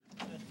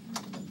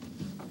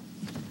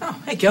Oh,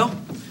 hey, Kel.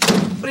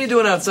 What are you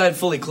doing outside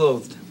fully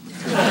clothed?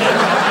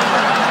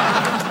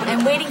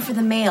 I'm waiting for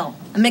the mail.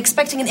 I'm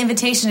expecting an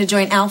invitation to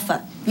join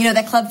Alpha. You know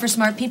that club for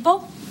smart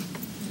people?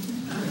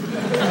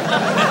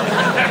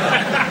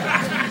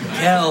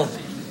 Kel,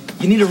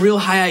 you need a real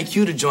high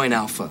IQ to join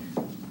Alpha.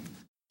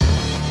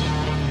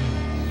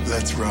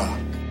 Let's rock.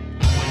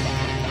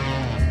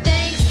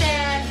 Thanks,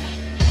 Dad.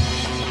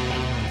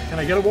 Can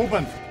I get a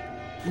whooping?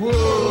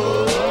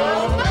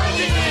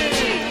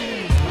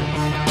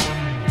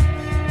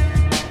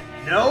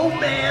 No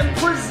Man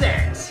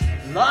presents,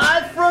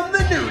 live from the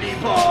nudie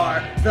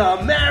bar,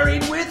 the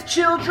Married with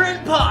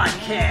Children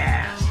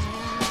podcast.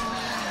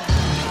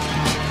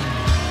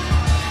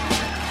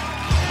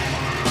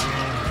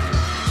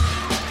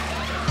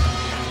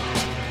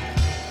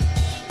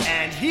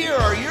 And here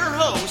are your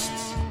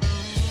hosts,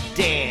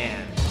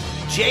 Dan,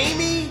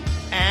 Jamie,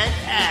 and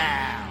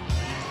Al.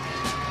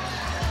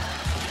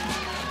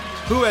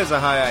 Who has a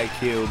high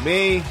IQ?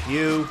 Me?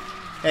 You?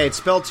 Hey, it's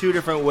spelled two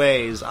different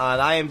ways. On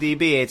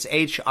IMDb, it's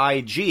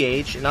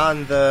H-I-G-H, and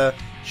on the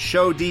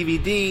show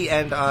DVD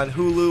and on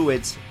Hulu,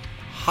 it's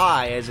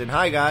high, as in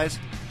hi, guys,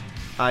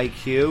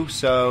 IQ.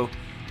 So,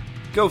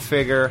 go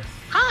figure.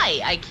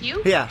 Hi,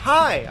 IQ. Yeah,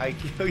 hi,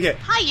 IQ. Yeah.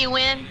 Hi,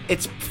 UN.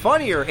 It's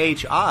funnier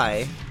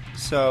H-I,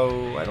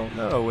 so I don't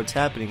know what's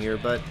happening here,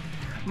 but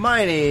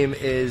my name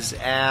is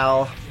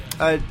Al.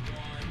 Dan,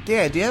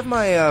 do you have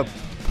my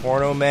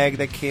porno mag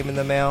that came in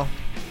the mail?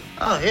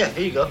 Oh, yeah,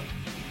 here you go.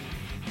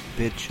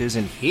 Bitches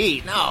and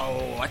heat.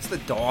 No, that's the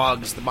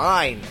dog's, the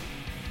mine.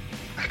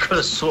 I could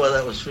have swore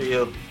that was for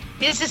you.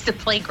 This is the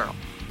Playgirl.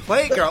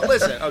 Playgirl,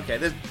 listen.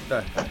 Okay,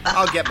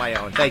 I'll get my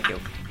own. Thank you.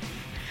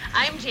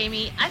 I'm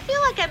Jamie. I feel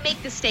like I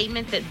make the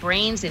statement that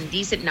brains and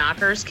decent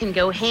knockers can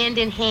go hand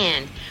in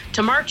hand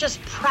to march us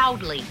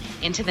proudly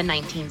into the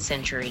 19th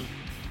century.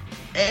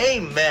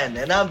 Amen.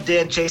 And I'm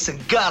Dan Jason.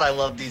 God, I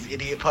love these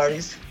idiot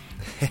parties.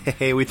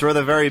 Hey, we throw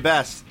the very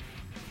best.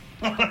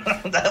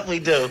 That we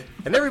do.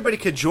 And everybody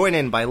could join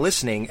in by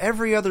listening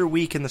every other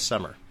week in the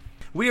summer.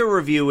 We are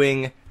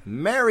reviewing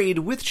Married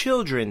with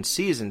Children,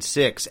 Season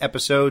 6,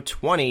 Episode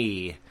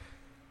 20.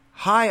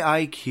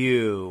 High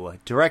IQ.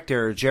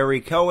 Director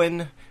Jerry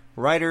Cohen.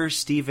 Writer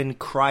Stephen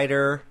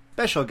Kreider.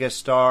 Special guest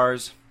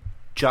stars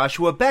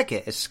Joshua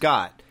Beckett as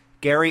Scott.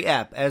 Gary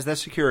Epp as the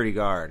security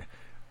guard.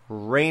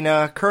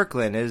 Raina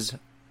Kirkland as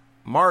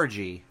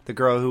Margie, the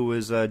girl who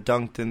was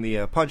dunked in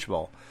the punch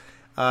bowl.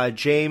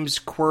 James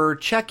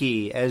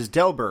Querchecki as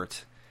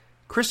Delbert.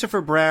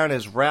 Christopher Brown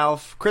as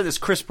Ralph.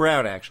 Chris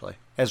Brown, actually,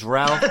 as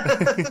Ralph.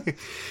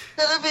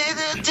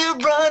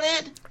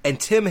 And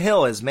Tim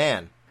Hill as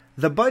Man.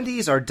 The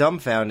Bundys are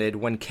dumbfounded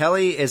when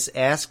Kelly is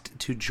asked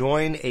to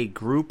join a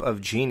group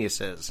of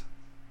geniuses.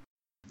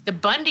 The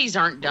Bundys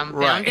aren't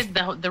dumbfounded.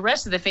 Right. The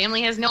rest of the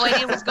family has no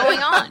idea what's going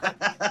on.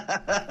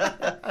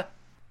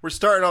 We're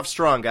starting off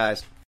strong,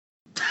 guys.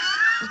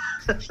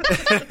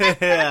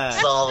 Yeah.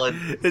 Solid.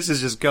 This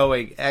is just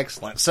going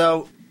excellent.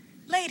 So,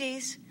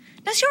 ladies,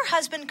 does your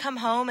husband come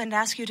home and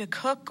ask you to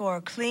cook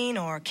or clean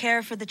or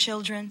care for the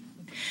children?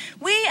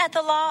 We at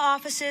the law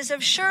offices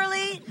of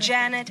Shirley,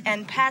 Janet,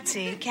 and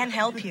Patsy can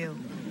help you.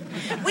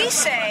 We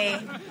say,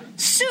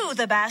 sue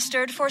the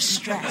bastard for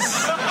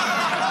stress.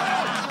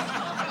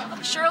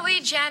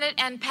 Shirley, Janet,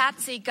 and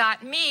Patsy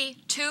got me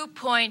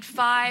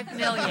 $2.5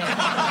 million.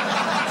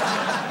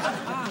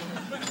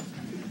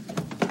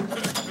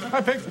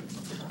 Hi, Pig.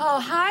 Oh,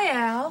 hi,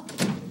 Al.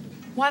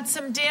 Want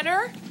some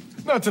dinner?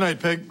 Not tonight,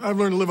 Pig. I've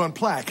learned to live on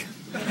plaque.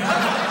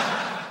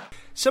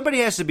 Somebody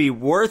has to be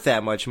worth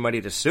that much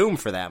money to sue him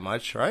for that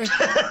much, right?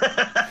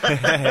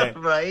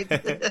 Right.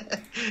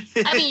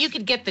 I mean, you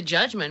could get the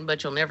judgment,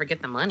 but you'll never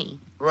get the money.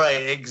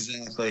 Right,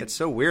 exactly. It's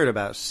so weird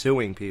about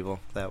suing people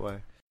that way.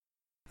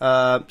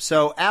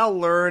 So Al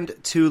learned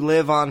to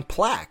live on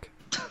plaque.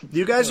 Do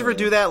you guys ever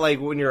do that?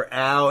 Like when you're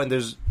out and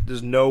there's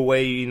no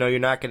way you're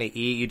not going to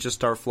eat, you just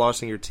start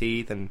flossing your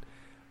teeth and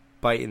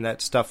biting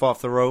that stuff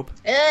off the rope?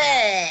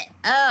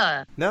 No?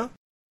 No.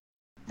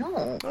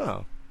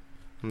 Oh.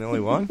 I'm the only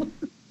one?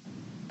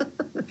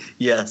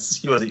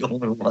 Yes, you are the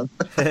only one.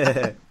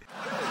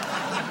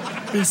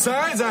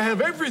 Besides, I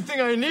have everything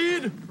I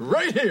need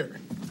right here.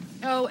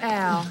 Oh,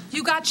 Al,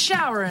 you got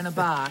shower in a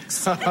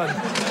box.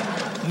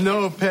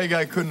 No, Peg,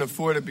 I couldn't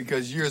afford it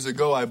because years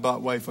ago I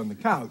bought Wife on the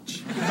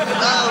Couch.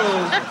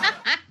 Oh.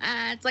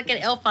 It's like an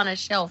elf on a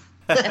shelf.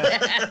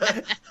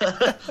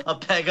 A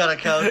peg on a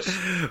couch.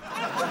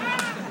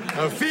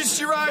 Now feast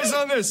your eyes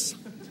on this.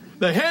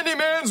 The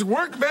Handyman's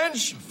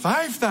Workbench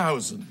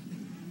 5000.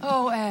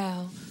 Oh,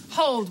 Al,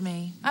 hold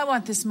me. I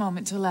want this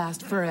moment to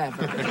last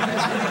forever.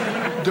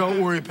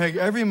 Don't worry, Peg.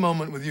 Every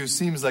moment with you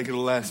seems like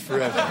it'll last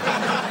forever.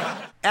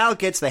 Al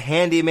gets the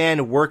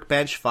Handyman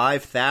Workbench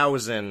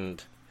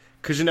 5000.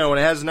 Because, when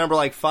it has a number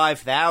like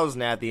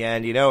 5,000 at the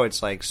end,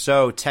 it's like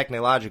so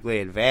technologically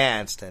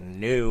advanced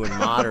and new and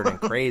modern and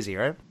crazy,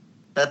 right?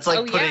 That's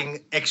like putting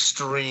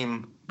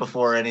extreme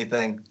before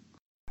anything.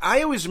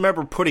 I always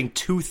remember putting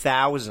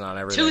 2000 on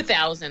everything.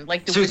 2000,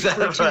 like the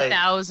Whisper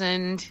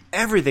 2000.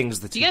 Everything's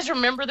the. Do you guys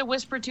remember the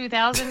Whisper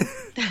 2000?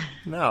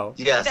 No.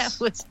 Yes.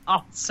 That was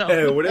awesome.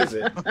 Hey, what is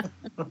it?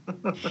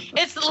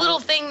 It's the little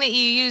thing that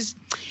you use.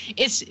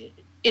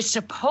 It's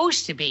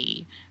supposed to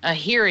be a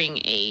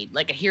hearing aid,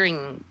 like a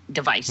hearing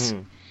device.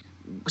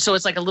 So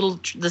it's like a little,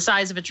 the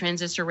size of a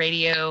transistor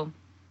radio,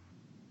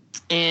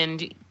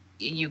 and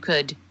you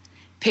could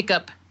pick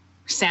up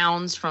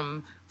sounds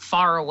from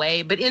far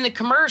away. But in the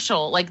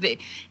commercial, like the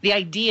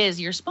idea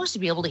is you're supposed to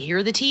be able to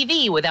hear the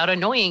TV without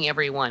annoying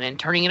everyone and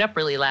turning it up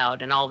really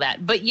loud and all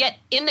that. But yet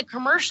in the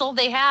commercial,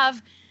 they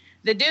have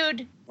the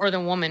dude or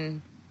the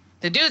woman.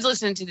 The dude's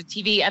listening to the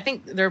TV. I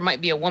think there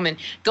might be a woman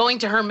going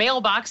to her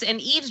mailbox and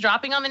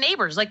eavesdropping on the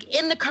neighbors. Like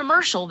in the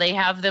commercial, they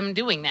have them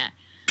doing that.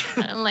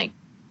 I'm like,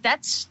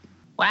 that's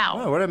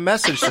wow. Oh, what a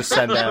message to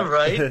send out.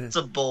 Right? It's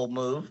a bold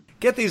move.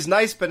 Get these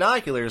nice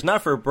binoculars,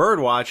 not for bird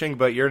watching,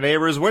 but your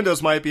neighbor's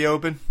windows might be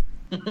open.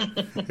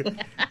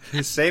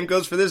 Same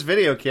goes for this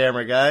video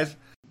camera, guys.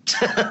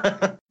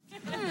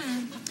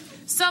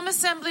 Some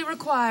assembly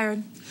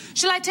required.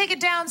 Shall I take it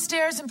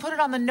downstairs and put it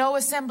on the no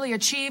assembly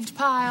achieved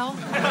pile?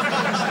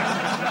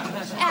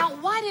 Al,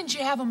 why didn't you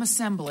have them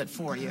assemble it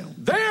for you?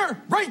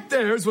 Right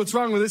there is what's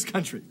wrong with this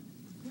country.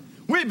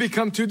 We've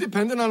become too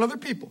dependent on other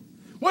people.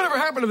 Whatever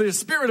happened to the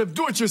spirit of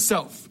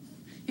do-it-yourself?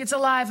 It's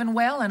alive and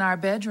well in our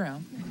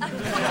bedroom.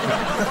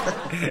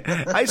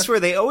 I swear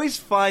they always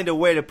find a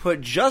way to put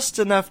just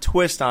enough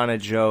twist on a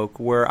joke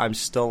where I'm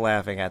still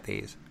laughing at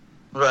these.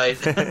 Right.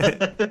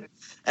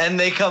 And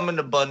they come in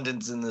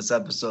abundance in this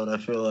episode, I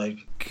feel like.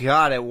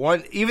 God,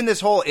 even this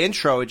whole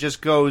intro, it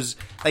just goes,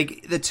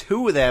 like, the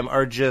two of them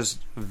are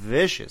just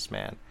vicious,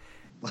 man.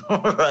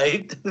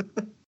 Right.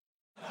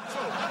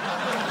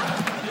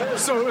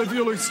 So if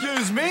you'll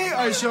excuse me,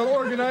 I shall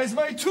organize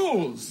my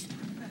tools.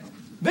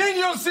 Then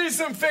you'll see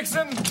some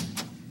fixing.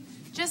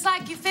 Just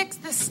like you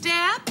fixed the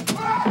step?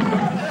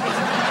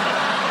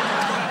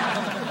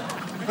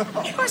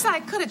 Of course,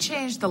 I could have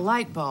changed the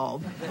light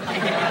bulb.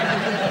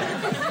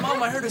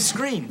 Mom, I heard a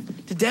scream.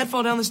 Did Dad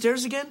fall down the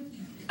stairs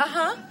again?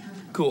 Uh-huh.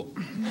 Cool.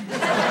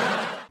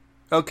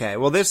 Okay,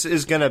 well, this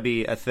is going to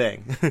be a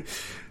thing.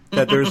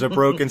 That there's a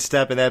broken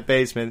step in that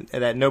basement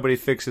and that nobody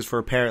fixes for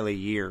apparently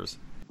years.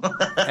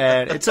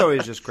 And it's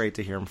always just great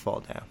to hear him fall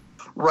down.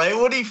 Right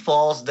when he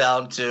falls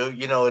down, too,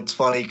 you know, it's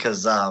funny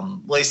because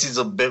Lacey's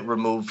a bit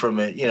removed from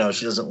it. You know,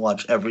 she doesn't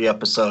watch every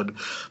episode.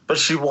 But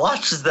she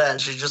watches that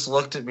and she just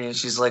looked at me and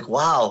she's like,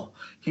 wow,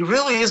 he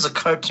really is a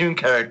cartoon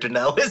character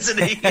now,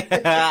 isn't he?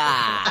 Well,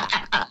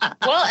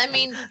 I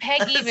mean,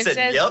 Peg even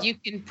says yep. You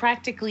can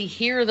practically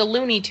hear the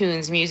Looney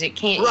Tunes music,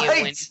 can't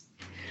Right. you?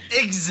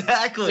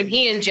 Exactly. When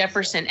he and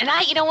Jefferson. And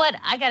you know what?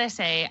 I gotta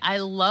say, I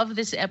love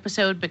this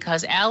episode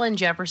because Al and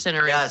Jefferson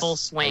are in full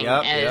swing.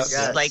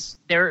 Yes. Like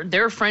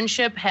their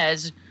friendship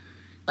has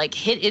like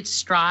hit its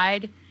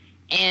stride,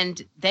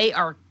 and they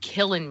are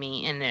killing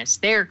me in this.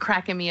 They're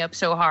cracking me up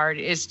so hard.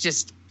 It's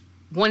just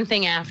one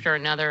thing after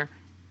another.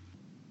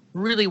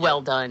 Really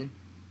well done.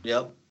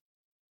 Yep.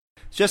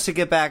 Just to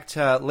get back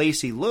to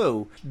Lacey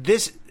Lou,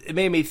 it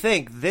made me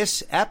think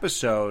this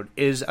episode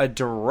is a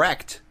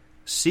direct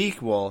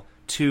sequel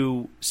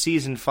to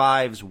Season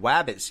 5's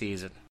Wabbit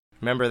season.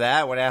 Remember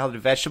that, when Al had a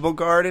vegetable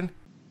garden?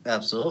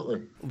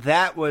 Absolutely.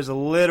 That was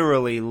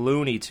literally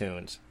Looney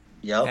Tunes.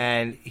 Yep.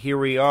 And here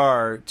we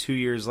are 2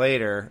 years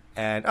later,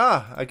 and,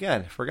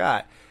 again,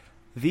 forgot.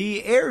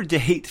 The air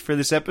date for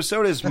this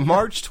episode is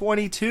March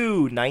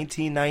 22,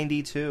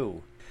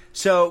 1992.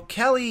 So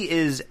Kelly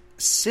is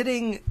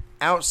sitting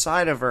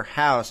outside of her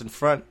house in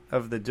front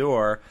of the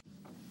door.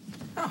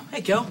 Oh,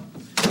 hey, Kel.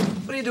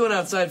 What are you doing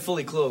outside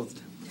fully clothed?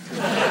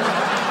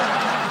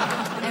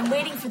 I'm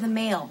waiting for the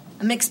mail.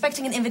 I'm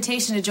expecting an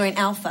invitation to join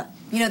Alpha.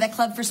 You know, that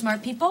club for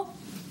smart people?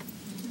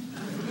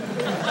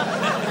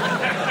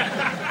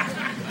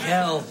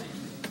 Kel,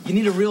 you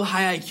need a real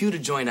high IQ to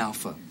join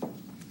Alpha.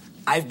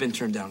 I've been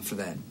turned down for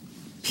that.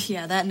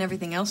 Yeah, that and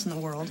everything else in the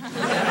world.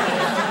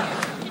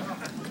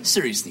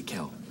 Seriously,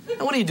 Kel.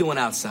 Now what are you doing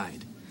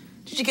outside?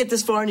 Did you get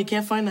this far and you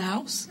can't find the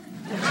house?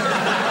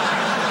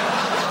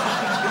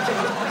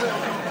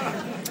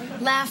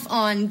 Laugh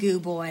on, Goo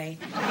Boy.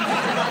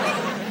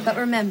 But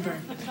remember,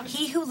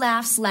 he who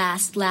laughs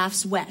last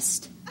laughs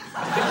west. I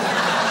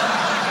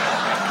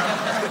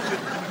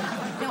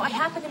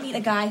happened to meet a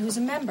guy who's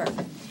a member.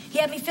 He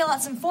had me fill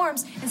out some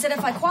forms and said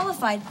if I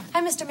qualified...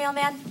 Hi, Mr.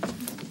 Mailman.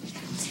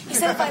 He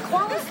said if I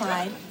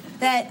qualified,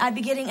 that I'd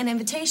be getting an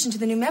invitation to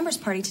the new members'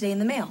 party today in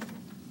the mail.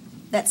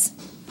 That's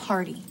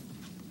party.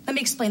 Let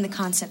me explain the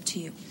concept to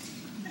you.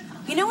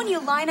 You know when you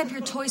line up your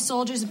toy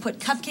soldiers and put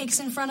cupcakes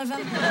in front of them?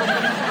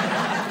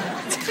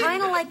 It's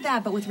kind of like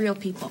that, but with real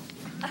people.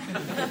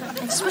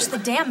 I just wish the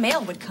damn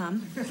mail would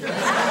come.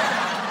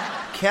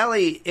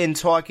 Kelly, in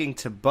talking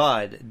to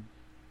Bud,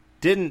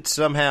 didn't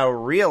somehow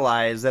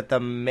realize that the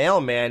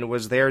mailman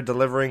was there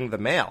delivering the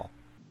mail.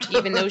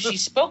 Even though she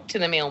spoke to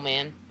the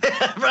mailman.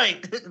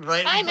 Right.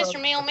 Hi,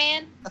 Mr.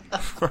 Mailman.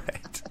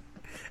 Right.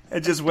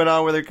 And just went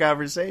on with her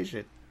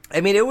conversation.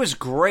 I mean, it was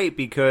great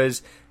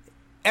because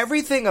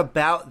everything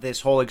about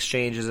this whole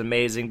exchange is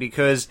amazing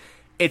because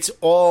it's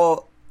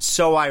all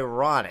so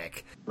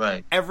ironic.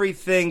 Right.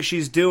 Everything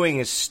she's doing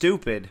is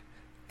stupid,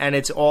 and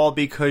it's all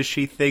because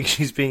she thinks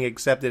she's being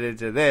accepted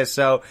into this.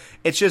 So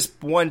it's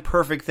just one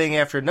perfect thing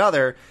after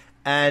another,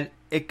 and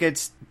it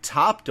gets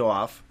topped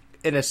off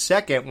in a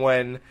second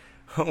when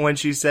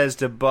she says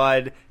to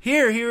Bud,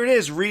 here it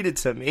is, read it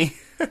to me.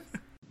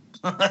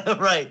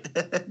 Right,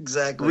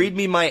 exactly. Read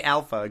me my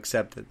alpha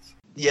acceptance.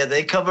 Yeah,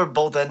 they cover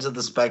both ends of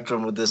the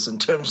spectrum with this in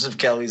terms of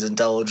Kelly's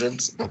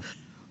intelligence.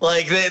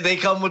 Like, they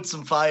come with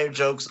some fire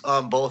jokes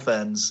on both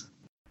ends.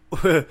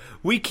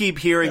 We keep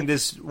hearing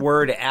this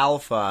word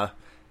alpha,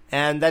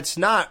 and that's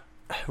not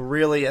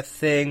really a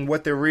thing.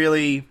 What they're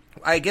really...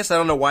 I guess I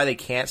don't know why they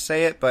can't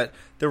say it, but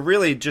they're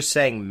really just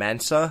saying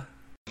Mensa.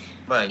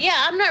 Right.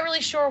 Yeah, I'm not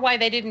really sure why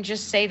they didn't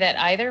just say that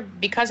either,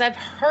 because I've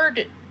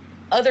heard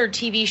other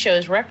TV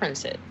shows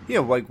reference it. Yeah,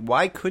 like,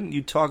 why couldn't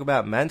you talk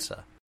about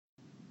Mensa?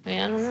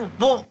 Yeah, I don't know.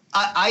 Well,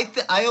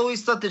 I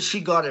always thought that she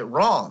got it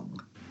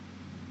wrong.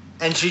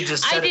 And she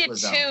just said it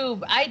was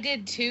out. I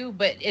did too,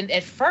 but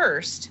at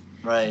first...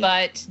 Right.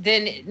 But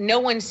then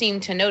no one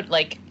seemed to know,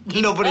 like...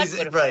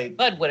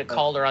 Bud would have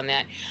called her on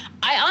that.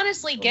 I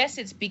honestly guess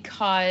it's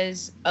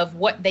because of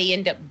what they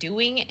end up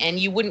doing, and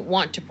you wouldn't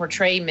want to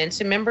portray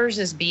Mensa members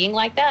as being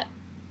like that.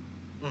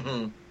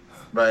 Mm-hmm.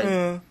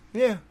 Right.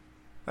 Yeah,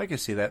 I can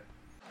see that.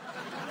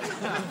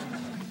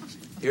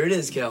 Here it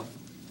is, Kel.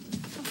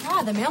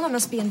 God, the mailman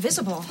must be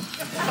invisible.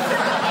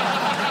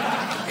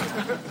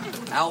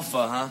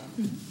 Alpha, huh?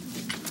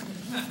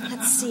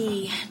 Let's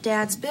see.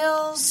 Dad's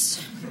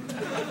bills,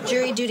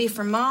 jury duty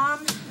for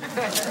Mom,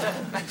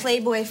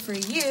 Playboy for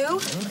you,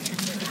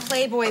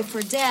 Playboy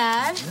for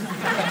Dad,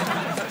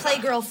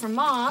 Playgirl for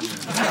Mom,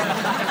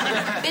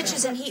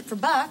 Bitches in Heat for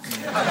Buck.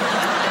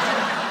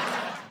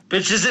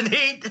 Bitches in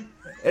Heat?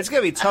 It's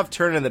going to be tough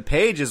turning the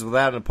pages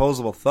without an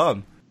opposable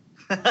thumb.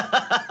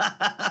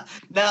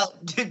 Now,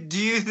 do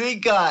you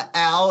think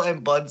Al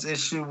and Bud's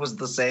issue was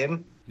the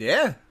same?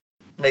 Yeah.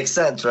 Makes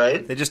sense,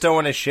 right? They just don't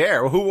want to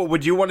share. Who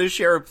would you want to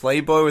share a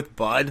Playboy with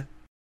Bud?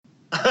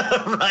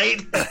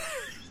 Right?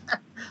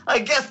 I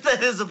guess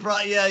that is a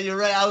problem. Yeah, you're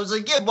right. I was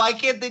like, yeah, why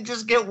can't they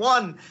just get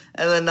one?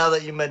 And then now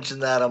that you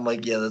mentioned that, I'm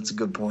like, yeah, that's a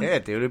good point. Yeah,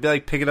 dude. It'd be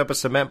like picking up a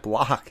cement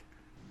block.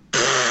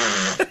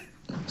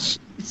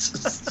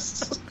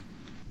 Jesus.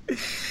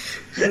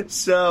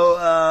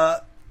 So,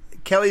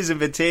 Kelly's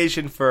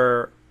invitation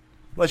for,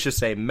 let's just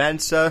say,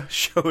 Mensa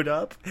showed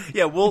up.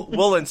 Yeah,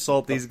 we'll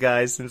insult these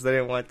guys since they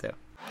didn't want to.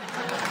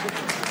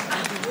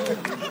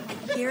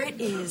 Here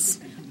it is,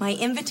 my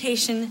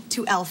invitation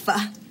to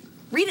Alpha.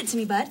 Read it to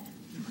me, Bud.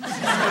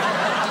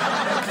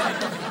 I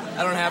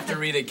don't have to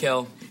read it,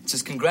 Kel. It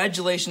says,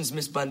 congratulations,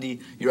 Miss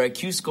Bundy. Your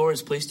IQ score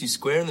has placed you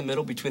square in the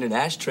middle between an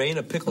ashtray and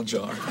a pickle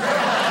jar.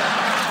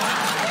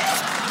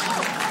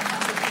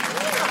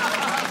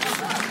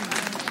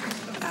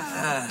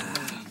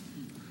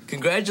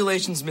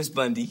 Congratulations, Miss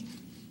Bundy.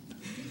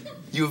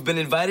 You have been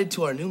invited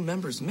to our new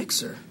members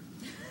mixer.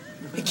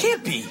 It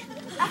can't be.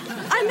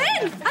 I'm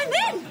in.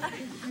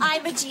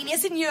 I'm a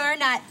genius and you're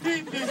not.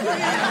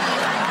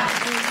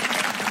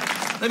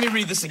 Let me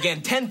read this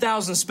again.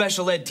 10,000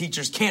 special ed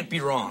teachers can't be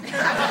wrong.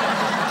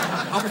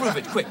 I'll prove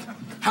it, quick.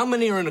 How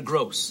many are in a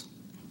gross?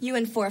 You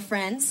and 4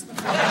 friends.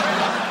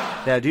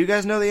 Now, do you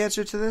guys know the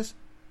answer to this?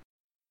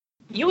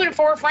 You and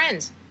 4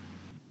 friends.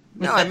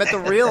 No, I meant the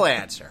real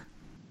answer.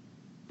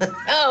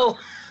 Oh.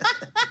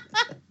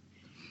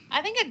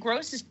 I think a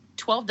gross is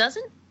 12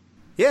 dozen?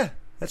 Yeah,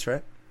 that's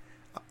right.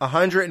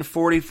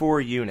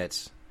 144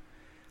 units.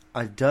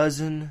 A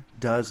dozen.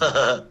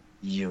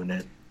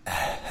 Unit.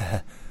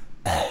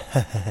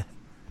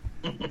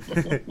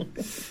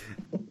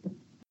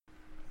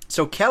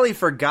 So Kelly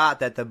forgot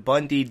that the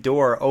Bundy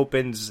door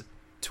opens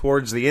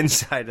towards the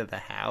inside of the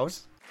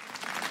house.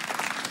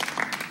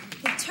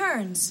 It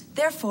turns,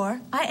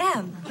 therefore I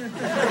am.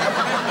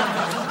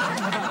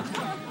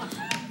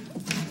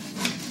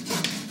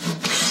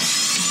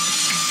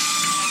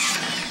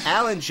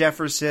 Alan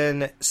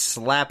Jefferson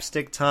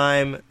slapstick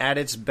time at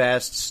its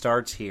best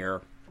starts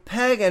here.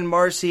 Peg and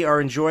Marcy are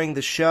enjoying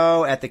the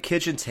show at the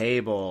kitchen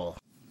table.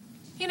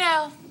 You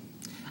know,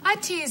 I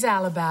tease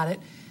Al about it,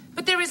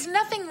 but there is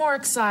nothing more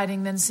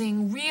exciting than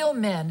seeing real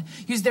men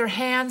use their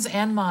hands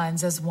and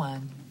minds as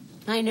one.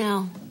 I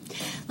know.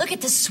 Look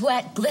at the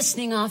sweat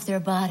glistening off their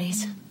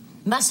bodies.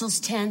 Muscles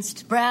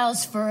tensed,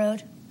 brows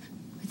furrowed.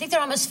 I think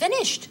they're almost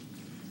finished.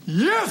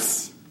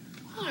 Yes!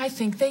 Oh, I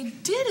think they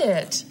did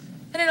it.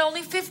 And in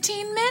only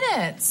 15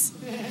 minutes.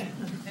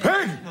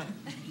 Peg,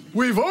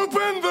 we've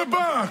opened the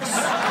box!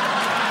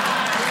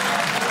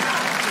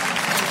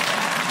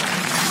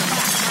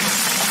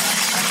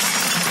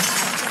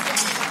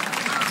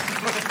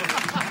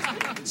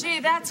 Gee,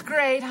 that's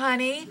great,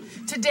 honey.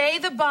 Today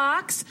the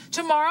box,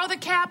 tomorrow the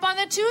cap on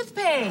the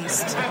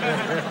toothpaste.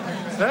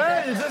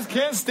 Hey, you just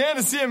can't stand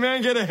to see a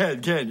man get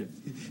ahead, can you?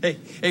 Hey,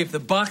 if the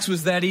box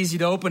was that easy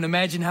to open,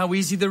 imagine how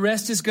easy the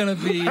rest is gonna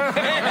be.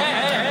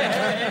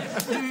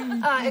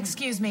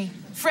 Excuse me,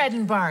 Fred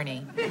and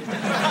Barney.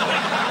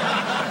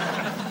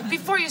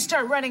 Before you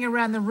start running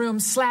around the room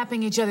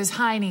slapping each other's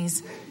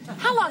heinies,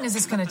 how long is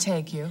this going to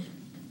take you?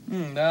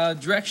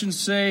 Directions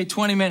say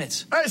 20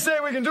 minutes. I say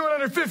we can do it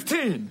under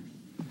 15.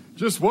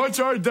 Just watch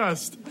our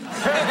dust.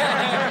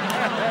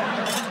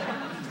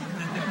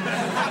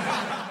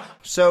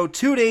 So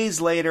 2 days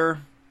later,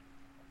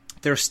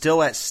 they're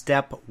still at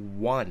step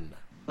 1.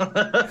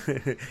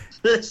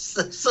 This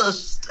is so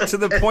stupid. To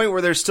the point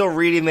where they're still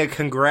reading the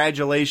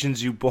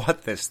congratulations you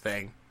bought this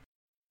thing.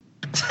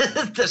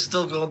 They're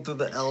still going through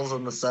the L's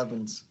and the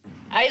 7s.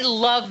 I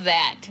love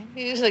that.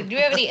 He was like, do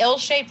you have any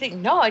L-shaped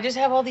thing? No, I just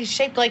have all these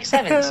shaped like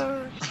 7s.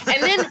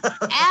 And then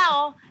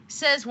Al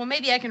says, well,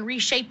 maybe I can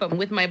reshape them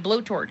with my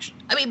blowtorch.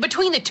 I mean,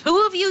 between the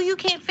two of you, you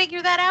can't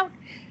figure that out?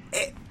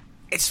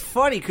 It's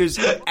funny because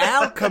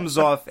Al comes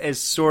off as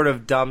sort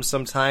of dumb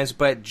sometimes,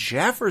 but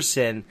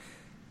Jefferson...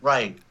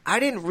 Right. I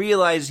didn't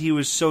realize he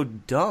was so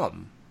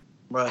dumb.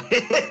 Right.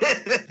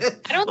 I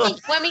don't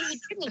think... Well, I mean, he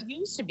didn't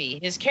used to be.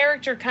 His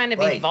character kind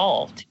of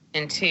evolved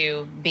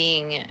into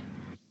being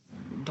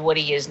what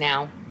he is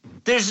now.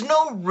 There's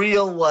no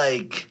real,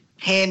 like,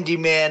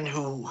 handyman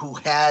who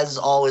has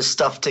all his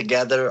stuff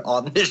together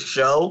on this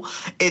show.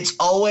 It's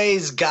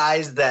always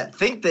guys that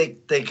think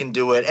they can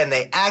do it, and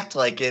they act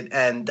like it,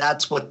 and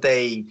that's what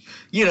they,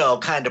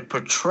 kind of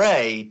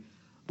portray.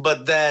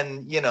 But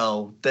then,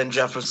 then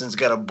Jefferson's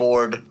got a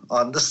board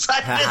on the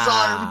side of his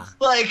arm.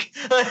 Like,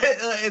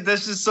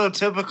 this is so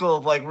typical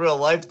of, like, real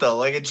life, though.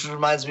 Like, it just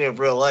reminds me of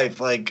real life.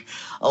 Like,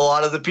 a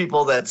lot of the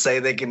people that say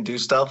they can do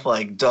stuff,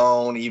 like,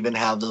 don't even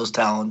have those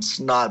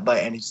talents. Not by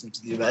any stretch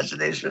of the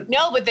imagination.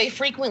 No, but they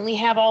frequently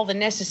have all the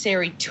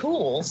necessary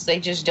tools. They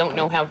just don't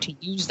know how to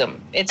use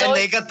them.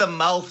 They got the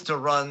mouth to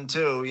run,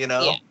 too,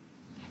 Yeah.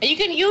 And you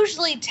can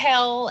usually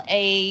tell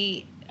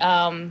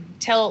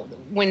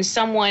when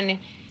someone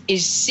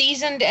is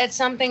seasoned at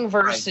something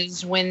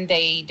versus when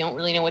they don't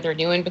really know what they're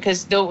doing,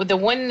 because the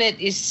one that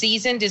is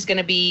seasoned is going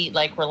to be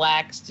like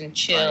relaxed and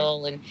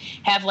chill and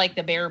have like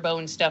the bare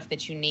bones stuff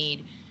that you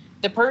need.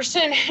 The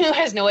person who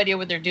has no idea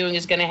what they're doing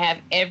is going to have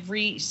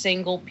every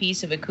single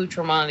piece of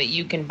accoutrement that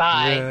you can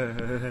buy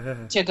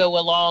to go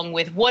along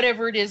with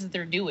whatever it is that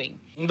they're doing.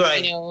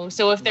 Right.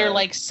 So if they're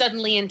like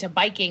suddenly into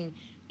biking,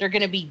 they're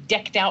going to be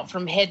decked out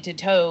from head to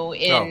toe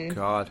in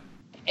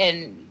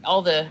and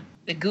all the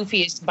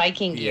goofiest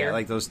biking gear. Yeah,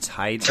 like those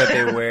tights that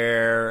they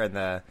wear and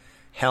the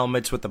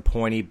helmets with the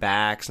pointy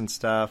backs and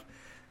stuff.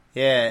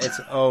 Yeah, it's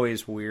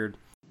always weird.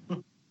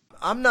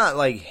 I'm not,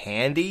 like,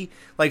 handy.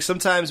 Like,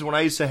 sometimes when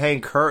I used to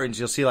hang curtains,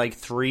 you'll see, like,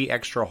 3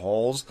 extra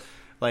holes,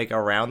 like,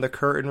 around the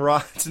curtain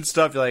rods and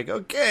stuff. You're like,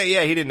 okay,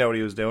 yeah, he didn't know what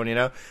he was doing,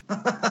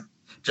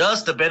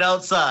 Just a bit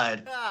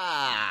outside.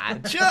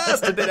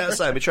 Just a bit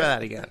outside. Let me try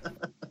that again.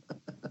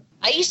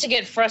 I used to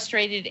get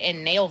frustrated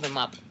and nail them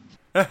up.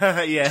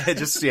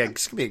 Just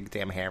give me a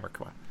damn hammer,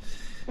 come on.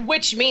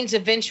 Which means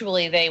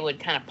eventually they would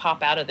kind of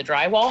pop out of the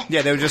drywall.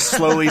 Yeah, they would just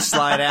slowly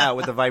slide out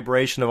with the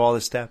vibration of all the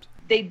steps.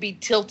 They'd be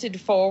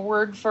tilted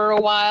forward for a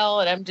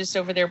while, and I'm just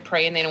over there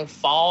praying they don't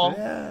fall.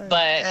 But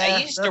I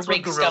used to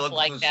rig stuff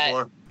like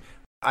that.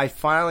 I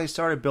finally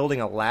started building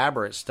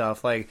elaborate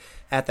stuff. Like,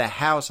 at the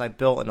house, I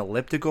built an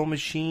elliptical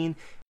machine.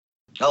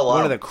 Oh, wow.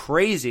 One of the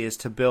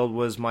craziest to build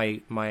was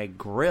my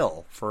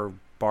grill for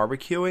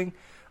barbecuing.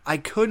 I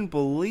couldn't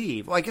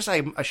believe... Well, I guess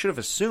I should have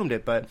assumed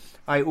it, but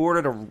I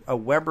ordered a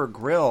Weber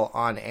grill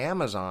on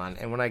Amazon,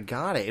 and when I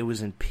got it, it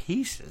was in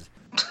pieces.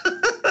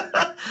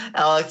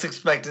 Alex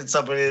expected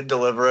somebody to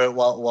deliver it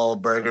while a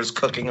burger's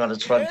cooking on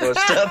his front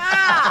doorstep.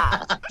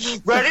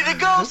 Ready to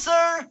go,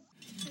 sir!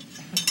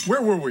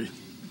 Where were we?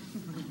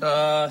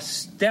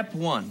 Step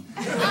 1.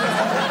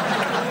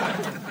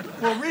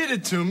 Well, read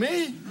it to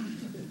me.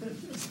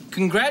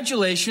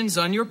 Congratulations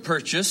on your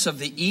purchase of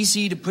the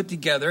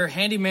easy-to-put-together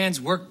Handyman's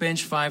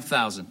Workbench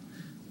 5000.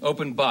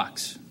 Open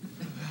box.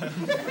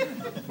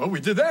 Well, we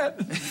did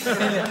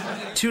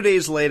that. 2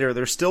 days later,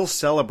 they're still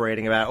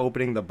celebrating about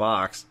opening the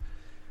box.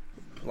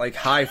 Like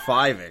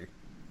high-fiving.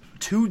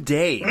 2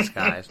 days,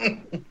 guys.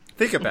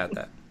 Think about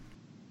that.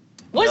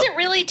 Was it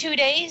really 2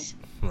 days?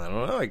 I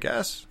don't know, I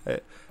guess.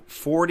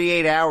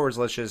 48 hours,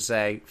 let's just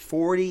say.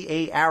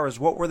 48 hours.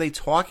 What were they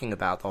talking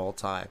about the whole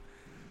time?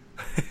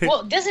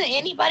 Well, doesn't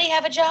anybody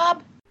have a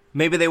job?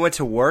 Maybe they went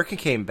to work and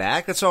came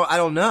back. That's all. I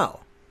don't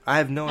know. I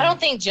have no idea. I don't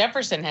think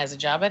Jefferson has a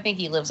job. I think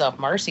he lives off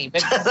Marcy.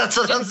 But that's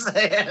what I'm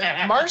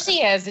saying. Marcy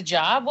has a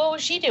job. What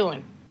was she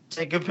doing?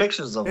 Taking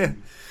pictures of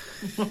him.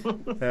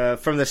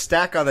 From the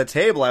stack on the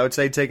table, I would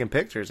say taking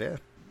pictures, yeah.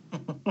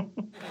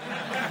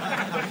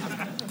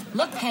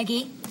 Look,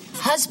 Peggy.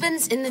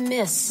 Husbands in the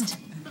mist.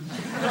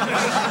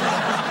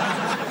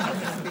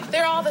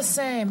 They're all the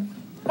same.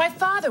 My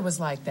father was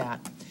like that.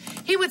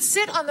 He would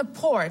sit on the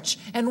porch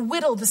and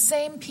whittle the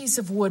same piece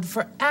of wood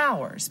for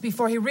hours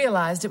before he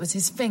realized it was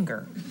his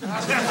finger. The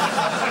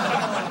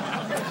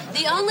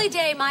only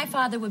day my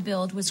father would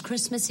build was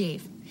Christmas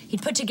Eve.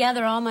 He'd put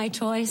together all my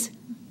toys.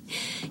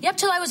 Yep,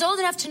 till I was old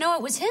enough to know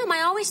it was him.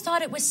 I always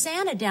thought it was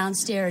Santa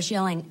downstairs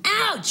yelling,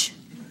 "Ouch!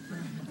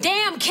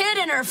 Damn kid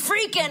in her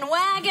freaking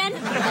wagon!"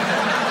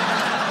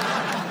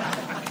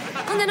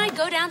 And then I'd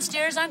go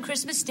downstairs on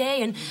Christmas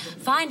Day and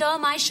find all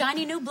my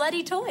shiny new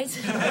bloody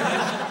toys.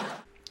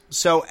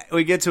 So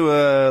we get to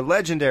a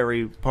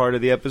legendary part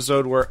of the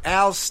episode where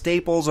Al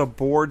staples a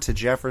board to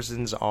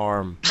Jefferson's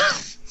arm.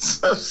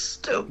 So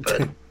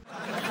stupid.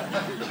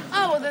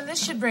 Oh, well, then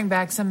this should bring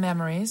back some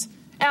memories.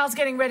 Al's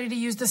getting ready to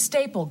use the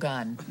staple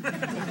gun.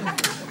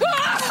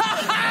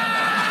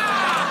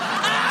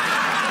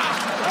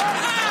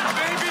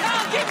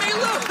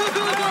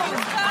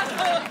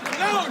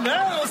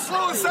 No,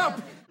 slow us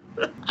up.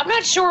 I'm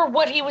not sure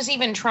what he was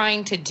even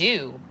trying to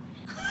do.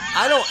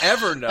 I don't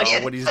ever know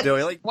what he's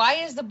doing. Like, why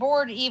is the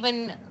board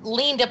even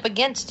leaned up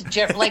against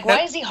Jeff? Like,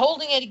 why is he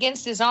holding it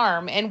against his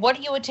arm? And what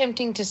are you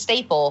attempting to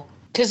staple?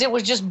 Because it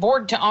was just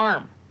board to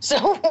arm.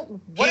 So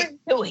what are you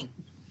doing?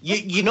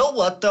 You know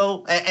what,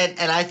 though?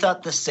 And I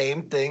thought the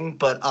same thing,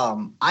 but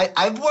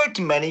I've worked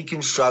many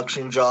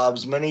construction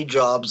jobs, many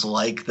jobs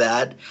like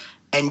that,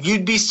 and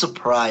you'd be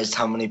surprised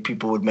how many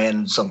people would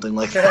manage something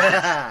like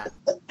that.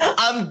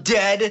 I'm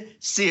dead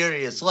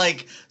serious.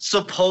 Like,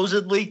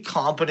 supposedly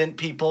competent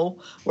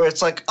people where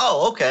it's like,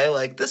 oh, okay,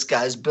 like, this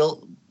guy's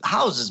built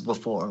houses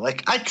before.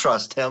 Like, I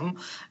trust him.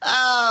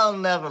 Oh,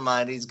 never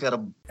mind. He's got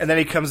a... And then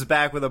he comes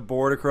back with a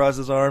board across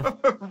his arm.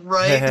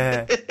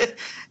 Right?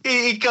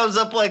 He comes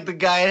up like the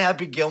guy in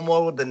Happy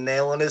Gilmore with the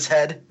nail in his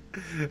head.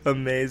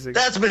 Amazing.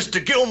 That's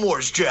Mr.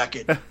 Gilmore's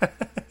jacket.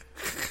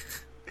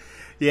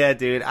 Yeah,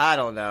 dude, I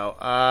don't know.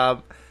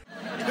 Have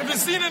you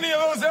seen any of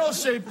those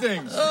L-shaped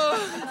things?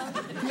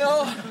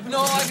 No,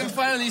 I can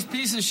find these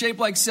pieces shaped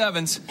like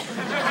sevens.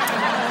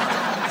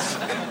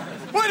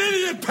 What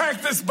idiot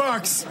packed this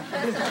box?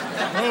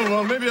 Oh,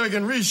 well, maybe I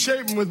can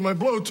reshape them with my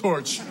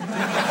blowtorch.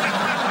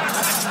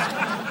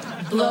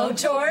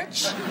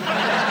 Blowtorch?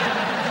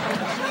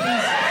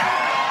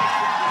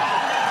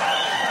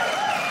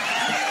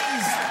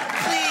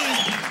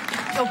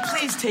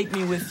 Please take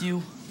me with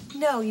you.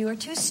 No, you are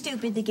too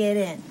stupid to get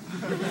in.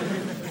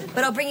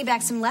 But I'll bring you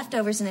back some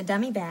leftovers in a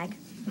dummy bag.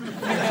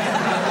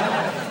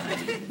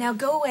 Now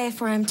go away,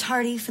 for I'm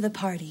tardy for the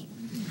party.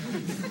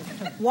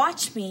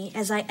 Watch me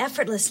as I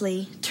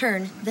effortlessly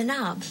turn the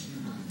knob.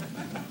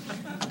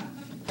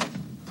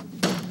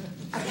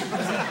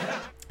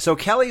 So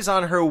Kelly's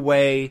on her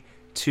way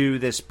to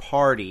this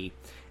party,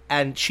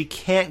 and she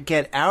can't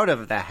get out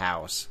of the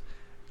house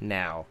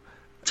now.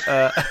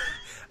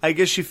 I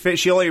guess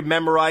she only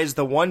memorized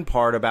the one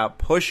part about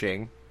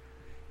pushing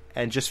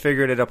and just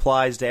figured it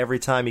applies to every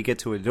time you get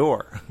to a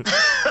door.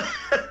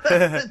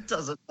 It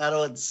doesn't matter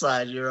what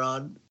side you're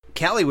on.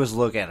 Kelly was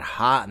looking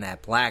hot in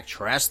that black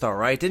dress, though,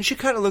 right? Didn't she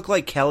kind of look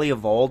like Kelly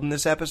of old in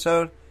this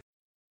episode?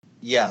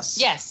 Yes.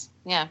 Yes,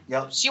 yeah.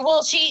 Yep.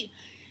 She,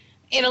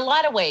 in a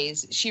lot of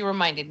ways, she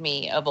reminded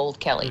me of old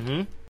Kelly.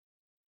 Mm-hmm.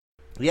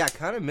 Yeah, I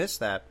kind of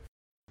missed that.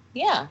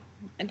 Yeah,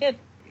 I did.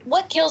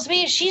 What kills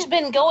me is she's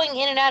been going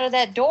in and out of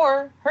that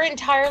door her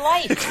entire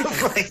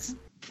life. Right.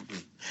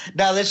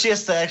 Now that she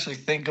has to actually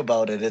think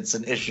about it, it's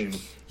an issue.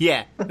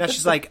 Yeah. Now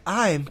she's like,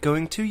 I'm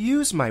going to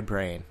use my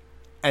brain.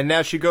 And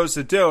now she goes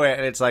to do it,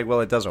 and it's like, well,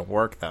 it doesn't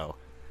work, though.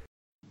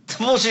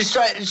 Well, she's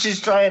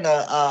trying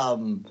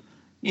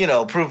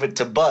to, prove it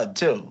to Bud,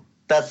 too.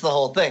 That's the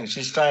whole thing.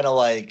 She's trying to,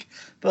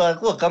 be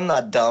like, look, I'm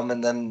not dumb,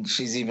 and then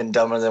she's even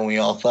dumber than we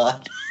all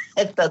thought.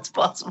 If that's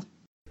possible.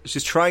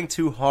 She's trying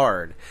too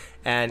hard.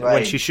 And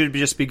when she should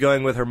just be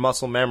going with her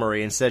muscle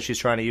memory, instead she's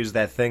trying to use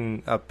that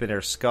thing up in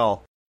her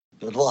skull.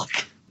 Good luck.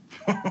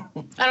 I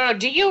don't know.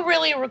 Do you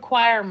really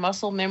require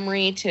muscle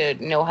memory to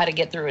know how to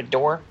get through a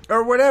door?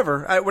 Or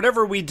whatever.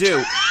 Whatever we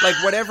do.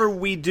 Whatever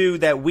we do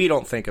that we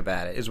don't think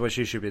about it is what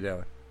she should be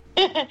doing.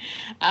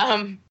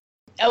 And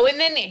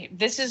then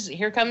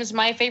here comes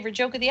my favorite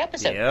joke of the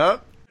episode.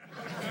 Yep.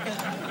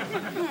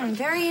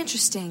 Very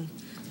interesting.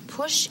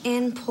 Push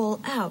in, pull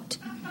out.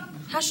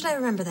 How should I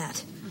remember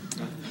that?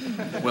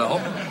 Well.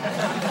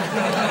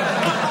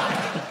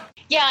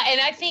 Yeah, and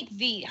I think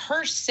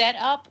her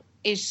setup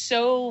is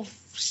so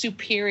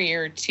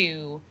superior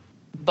to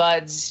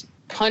Bud's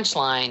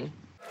punchline.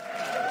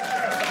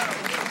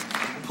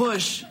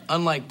 Push,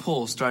 unlike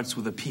pull, starts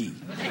with a P.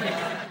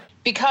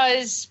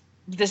 Because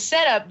the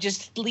setup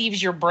just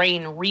leaves your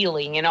brain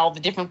reeling in all the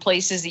different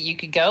places that you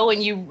could go,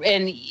 and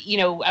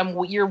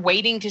you're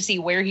waiting to see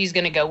where he's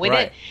going to go with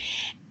it.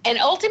 And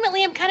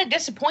ultimately, I'm kind of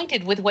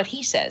disappointed with what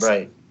he says.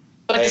 Right.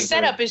 But the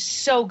setup is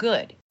so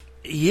good.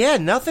 Yeah,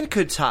 nothing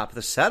could top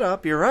the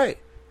setup. You're right.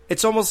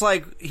 It's almost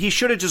like he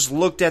should have just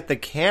looked at the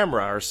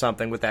camera or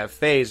something with that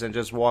face and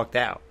just walked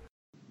out.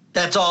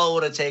 That's all it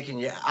would have taken.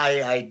 Yeah,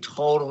 I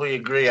totally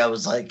agree. I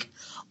was like,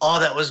 oh,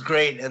 that was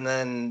great. And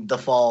then the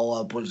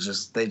follow-up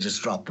was they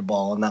just dropped the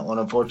ball on that one,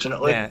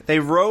 unfortunately. Yeah, they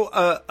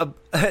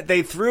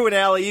they threw an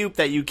alley-oop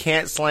that you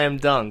can't slam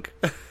dunk.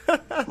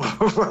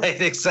 Right,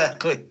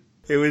 exactly.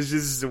 It was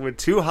just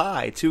too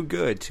high, too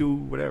good, too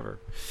whatever.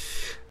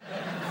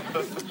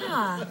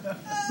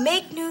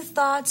 Make new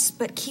thoughts,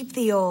 but keep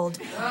the old.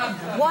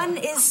 One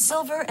is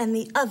silver and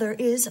the other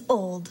is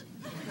old.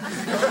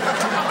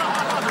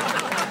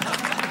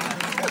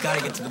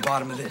 Gotta get to the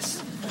bottom of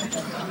this.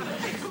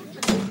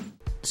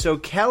 So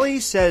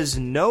Kelly says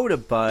no to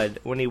Bud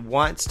when he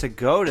wants to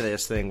go to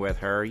this thing with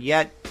her,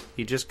 yet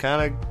he just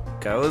kind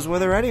of goes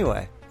with her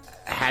anyway.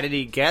 How did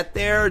he get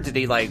there? Did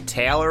he,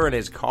 tail her in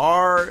his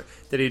car?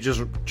 Did he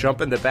just jump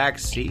in the back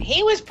seat?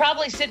 He was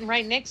probably sitting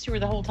right next to her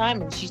the whole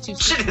time, and she's too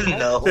She sweet. didn't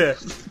know.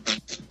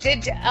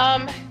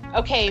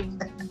 Okay,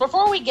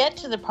 before we get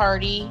to the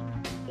party,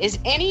 is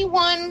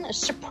anyone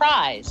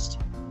surprised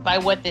by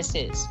what this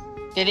is?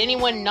 Did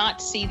anyone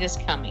not see this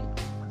coming?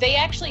 They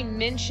actually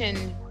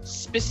mentioned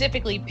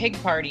specifically pig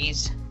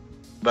parties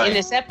in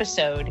this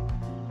episode,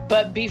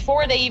 but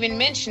before they even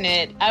mention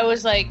it, I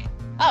was like,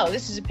 oh,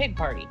 this is a pig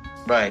party.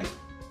 Right.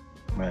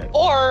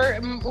 Or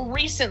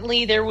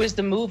recently there was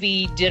the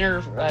movie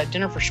Dinner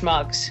for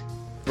Schmucks.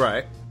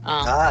 Right.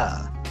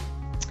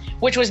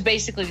 Which was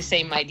basically the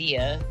same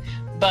idea.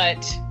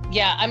 But,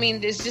 yeah, I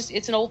mean,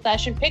 it's an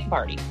old-fashioned pig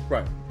party.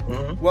 Right.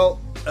 Mm-hmm. Well,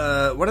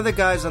 one of the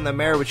guys on the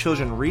Married with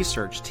Children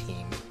research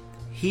team,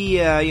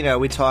 he,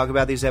 we talk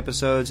about these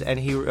episodes, and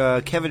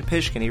Kevin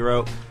Pishkin, he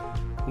wrote,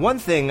 one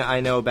thing I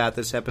know about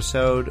this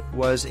episode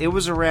was it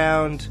was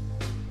around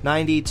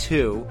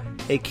 92.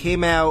 It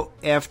came out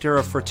after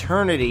a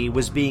fraternity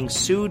was being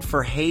sued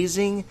for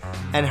hazing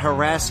and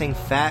harassing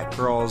fat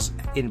girls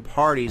in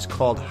parties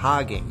called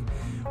hogging,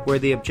 where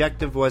the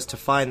objective was to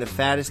find the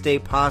fattest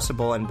date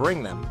possible and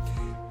bring them.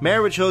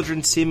 Married with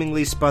Children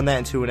seemingly spun that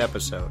into an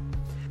episode.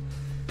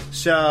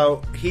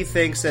 So he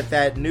thinks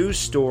that news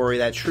story,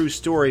 that true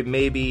story,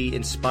 maybe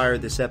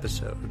inspired this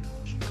episode.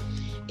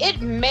 It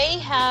may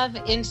have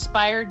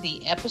inspired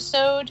the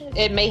episode.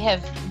 It may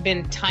have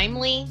been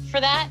timely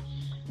for that.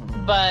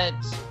 But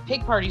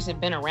pig parties have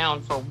been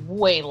around for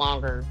way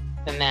longer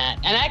than that.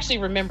 And I actually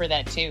remember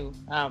that too,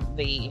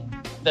 the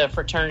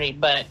fraternity.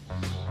 But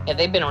yeah,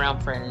 they've been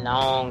around for a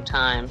long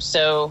time.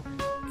 So,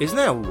 isn't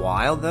that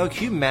wild, though?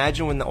 Can you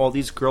imagine when all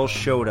these girls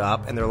showed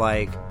up and they're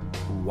like,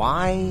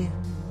 why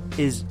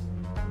is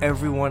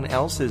everyone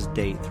else's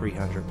date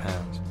 300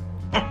 pounds?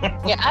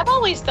 Yeah, I've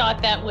always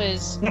thought that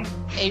was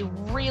a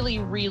really,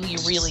 really,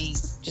 really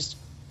just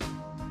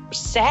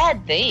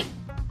sad thing.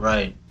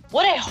 Right.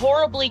 What a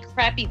horribly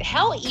crappy...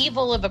 How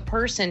evil of a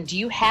person do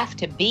you have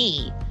to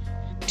be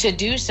to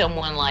do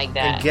someone like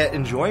that? And get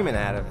enjoyment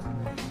out of it.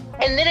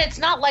 And then it's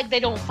not like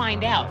they don't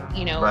find out,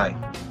 you know? Right.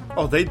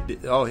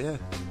 Oh, yeah.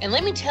 And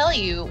let me tell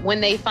you,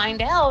 when they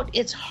find out,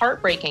 it's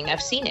heartbreaking.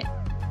 I've seen it.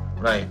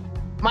 Right.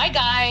 My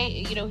guy,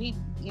 he...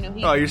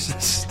 Oh, you're so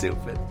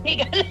stupid. He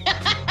got...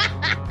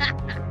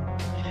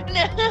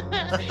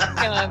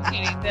 No, I'm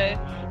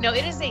kidding. No,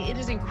 it is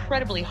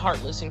incredibly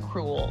heartless and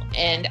cruel.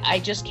 And I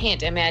just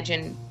can't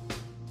imagine...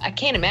 I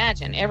can't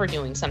imagine ever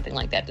doing something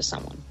like that to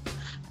someone.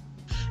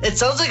 It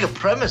sounds like a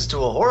premise to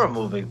a horror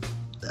movie.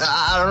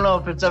 I don't know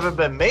if it's ever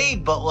been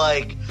made, but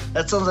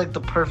that sounds like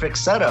the perfect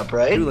setup,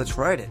 right? Dude, let's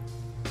write it.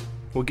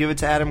 We'll give it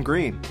to Adam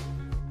Green.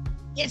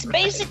 It's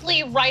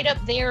basically right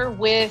up there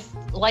with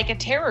a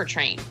Terror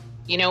Train,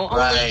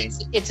 only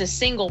it's a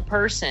single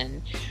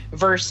person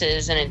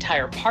versus an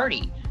entire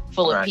party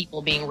full of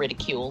people being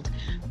ridiculed.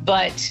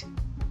 But,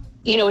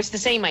 it's the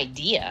same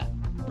idea.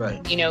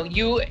 Right.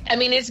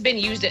 It's been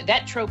used,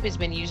 that trope has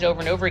been used over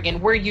and over again,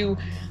 where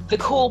the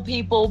cool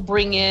people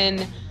bring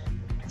in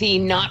the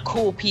not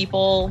cool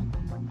people,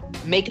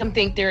 make them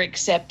think they're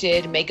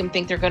accepted, make them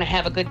think they're going to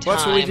have a good time. Well,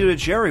 that's what we do to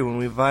Jerry when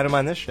we invite him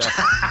on this show.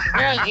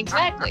 Yeah,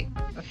 exactly.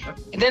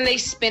 And then they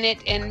spin it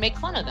and make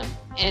fun of them.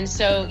 And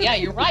so, yeah,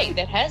 you're right.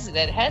 That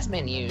has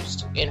been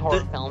used in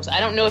horror films. I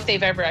don't know if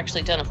they've ever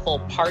actually done a full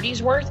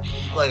party's worth.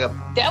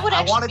 That would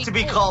I want it to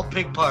be called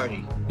Pig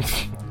Party.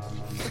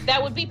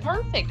 That would be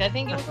perfect. I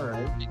think it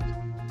would be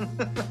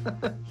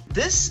perfect.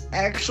 This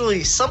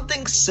actually,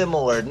 something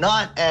similar,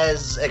 not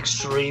as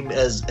extreme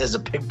as a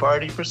pig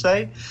party per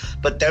se,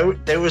 but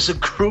there was a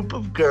group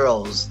of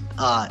girls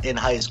in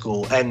high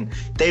school, and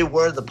they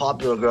were the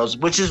popular girls,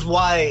 which is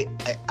why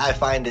I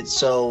find it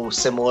so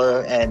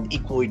similar and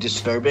equally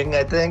disturbing,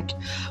 I think.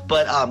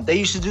 But they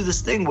used to do this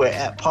thing where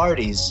at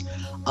parties,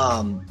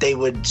 they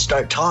would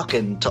start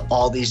talking to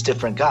all these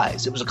different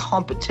guys. It was a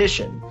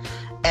competition.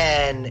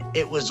 And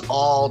it was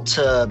all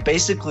to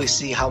basically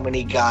see how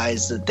many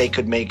guys that they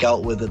could make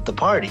out with at the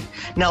party.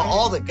 Now,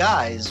 all the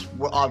guys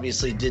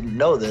obviously didn't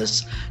know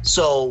this,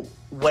 so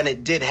when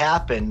it did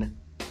happen,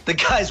 the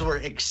guys were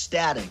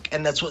ecstatic,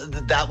 and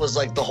that was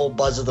the whole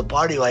buzz of the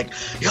party.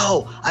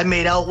 Yo, I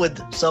made out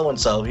with so and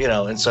so,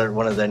 insert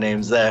one of their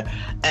names there,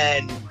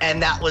 and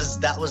that was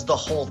the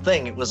whole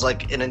thing. It was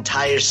like an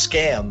entire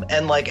scam,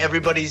 and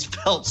everybody's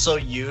felt so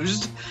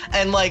used.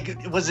 And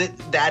was it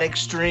that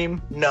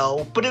extreme?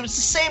 No, but it was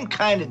the same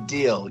kind of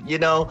deal. You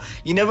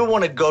never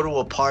want to go to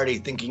a party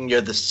thinking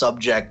you're the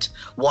subject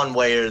one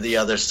way or the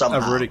other somehow.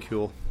 Of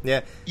ridicule.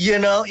 Yeah.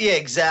 Yeah,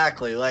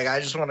 exactly. I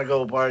just want to go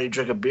to a party,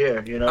 drink a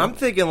beer, I'm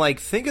thinking,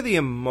 think of the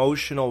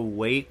emotional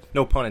weight,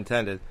 no pun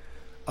intended,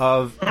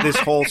 of this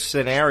whole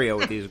scenario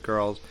with these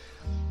girls.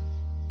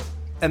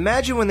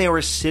 Imagine when they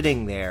were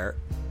sitting there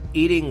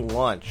eating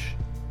lunch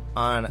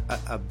on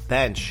a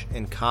bench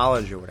in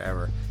college or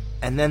whatever,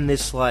 and then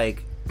this,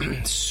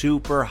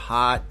 super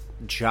hot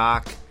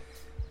jock,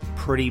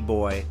 pretty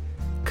boy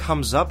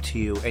comes up to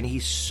you, and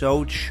he's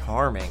so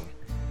charming,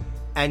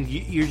 and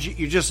you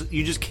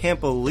just can't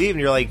believe, and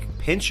you're like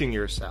pinching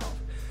yourself.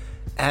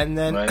 And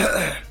then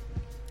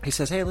he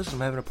says, "Hey, listen,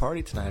 I'm having a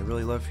party tonight. I'd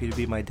really love for you to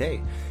be my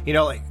date." You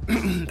know, like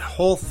the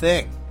whole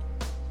thing.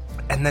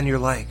 And then you're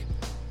like,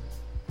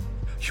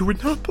 "You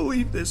would not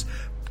believe this.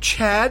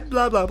 Chad,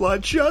 blah, blah, blah,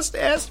 just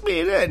asked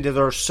me to." And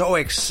they're so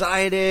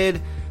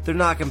excited. They're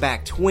knocking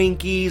back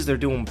Twinkies. They're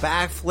doing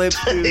backflips,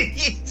 dude.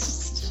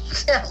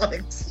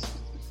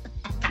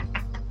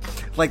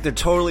 Like, they're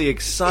totally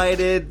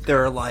excited.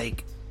 They're,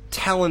 like,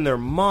 telling their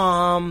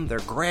mom, their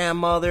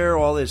grandmother,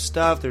 all this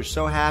stuff. They're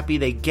so happy.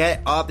 They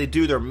get up. They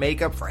do their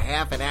makeup for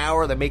half an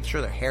hour. They make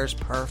sure their hair's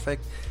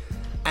perfect.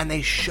 And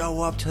they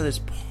show up to this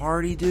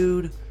party,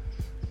 dude.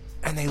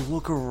 And they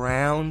look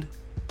around.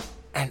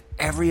 And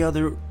every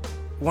other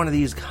one of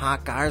these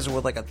hot guys are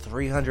with, like, a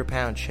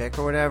 300-pound chick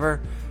or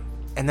whatever.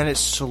 And then it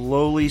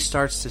slowly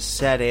starts to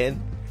set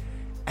in.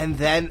 And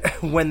then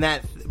when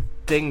that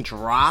thing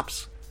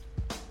drops,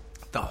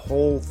 the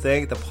whole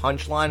thing, the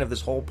punchline of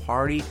this whole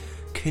party,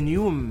 can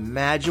you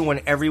imagine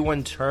when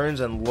everyone turns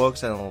and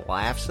looks and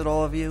laughs at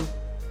all of you?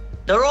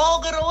 They're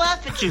all gonna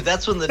laugh at you.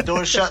 That's when the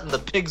door's shut and the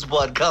pig's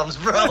blood comes,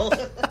 bro.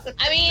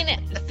 I mean,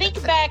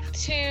 think back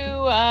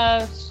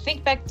to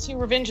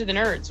Revenge of the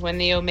Nerds when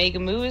the Omega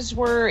Moos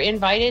were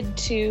invited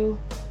to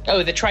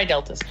the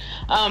Tri-Deltas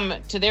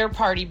to their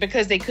party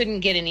because they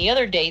couldn't get any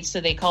other dates,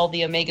 so they called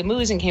the Omega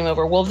Moos and came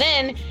over. Well,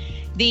 then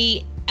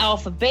the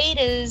Alpha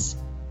Betas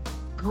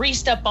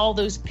greased up all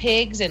those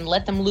pigs and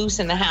let them loose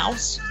in the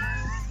house.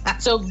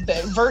 So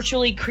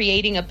virtually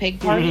creating a pig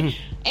party.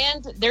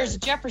 And there's a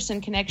Jefferson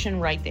connection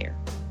right there.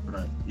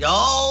 Right.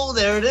 Oh,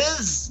 there it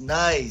is.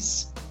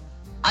 Nice.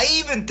 I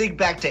even think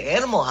back to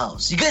Animal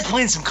House. You guys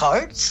playing some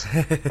cards?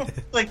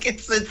 Like,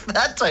 it's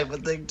that type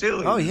of thing,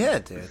 too. Oh, yeah,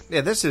 dude.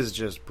 Yeah, this is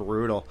just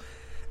brutal.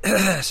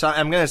 So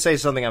I'm going to say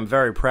something I'm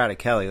very proud of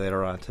Kelly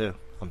later on, too.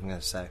 I'm going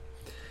to say.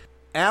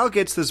 Al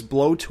gets this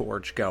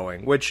blowtorch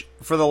going, which,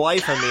 for the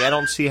life of me, I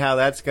don't see how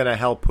that's going to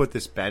help put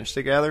this bench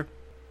together.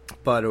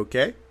 But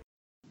okay.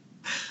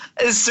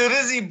 As soon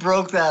as he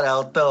broke that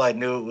out, though, I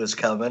knew it was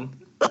coming.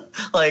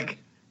 Like,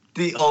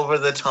 the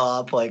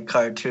over-the-top, like,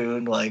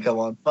 cartoon, like, I'm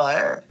on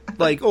fire.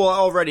 Like, well,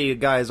 already a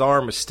guy's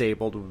arm is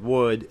stapled with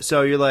wood.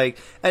 So you're like...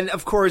 And,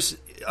 of course,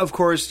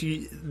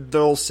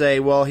 they'll say,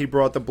 well, he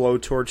brought the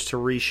blowtorch to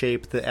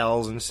reshape the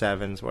L's and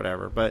 7s,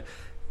 whatever. But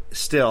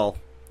still,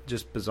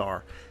 just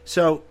bizarre.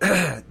 So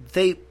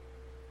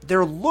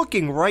they're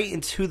looking right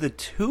into the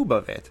tube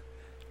of it.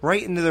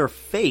 Right into their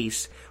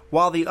face,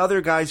 while the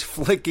other guy's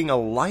flicking a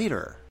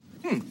lighter.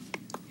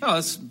 Oh,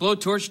 this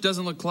blowtorch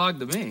doesn't look clogged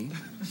to me.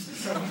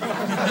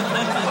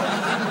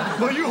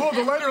 Well, you hold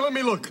the lighter, let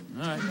me look.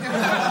 All right.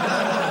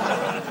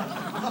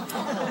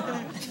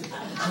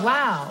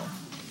 Wow.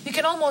 You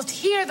can almost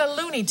hear the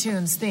Looney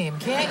Tunes theme,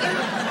 can't you?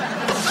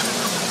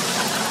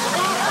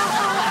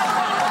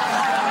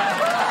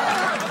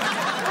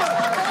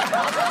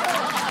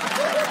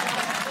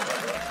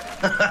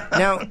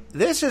 Now,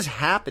 this has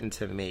happened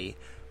to me,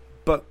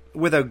 but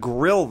with a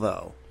grill,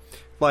 though.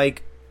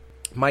 Like,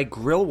 my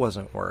grill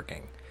wasn't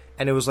working,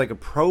 and it was like a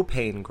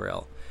propane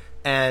grill.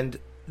 And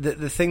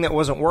the thing that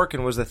wasn't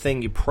working was the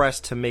thing you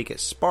pressed to make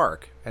it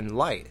spark and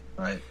light.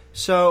 Right.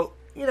 So,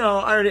 you know,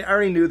 I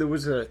already knew there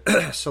was a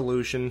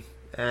solution,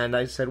 and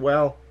I said,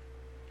 well,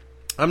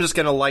 I'm just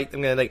going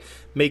to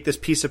make this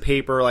piece of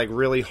paper like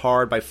really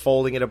hard by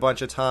folding it a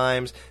bunch of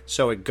times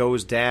so it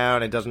goes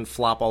down, it doesn't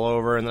flop all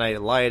over, and then I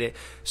light it.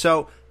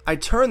 So I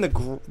turn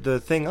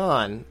the thing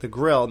on, the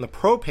grill, and the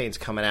propane's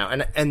coming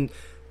out, and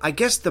I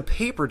guess the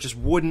paper just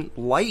wouldn't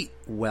light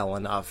well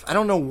enough. I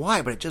don't know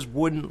why, but it just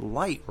wouldn't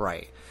light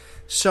right.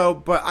 So,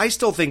 but I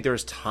still think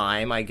there's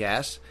time, I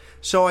guess.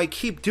 So I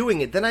keep doing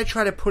it. Then I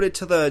try to put it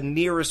to the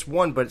nearest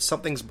one, but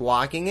something's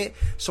blocking it.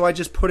 So I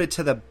just put it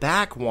to the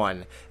back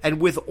one. And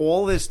with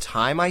all this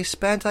time I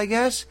spent, I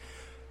guess,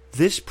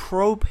 this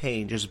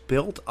propane just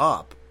built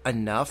up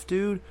enough,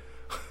 dude.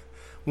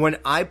 When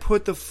I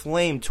put the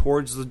flame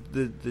towards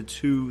the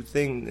two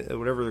thing,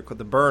 whatever they're called,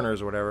 the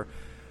burners or whatever,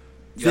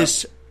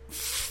 this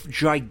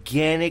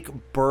gigantic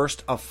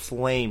burst of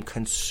flame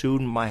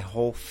consumed my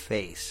whole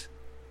face.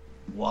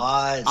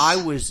 What?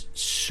 I was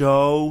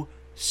so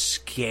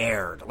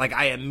scared. Like,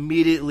 I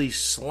immediately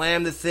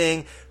slammed the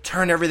thing,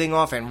 turned everything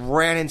off, and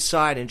ran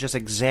inside and just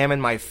examined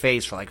my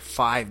face for like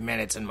 5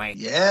 minutes. And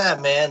yeah,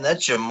 man,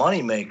 that's your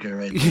moneymaker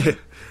right there.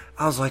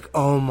 I was like,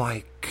 oh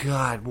my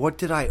God, what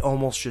did I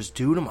almost just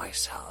do to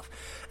myself?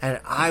 And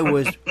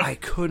I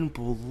couldn't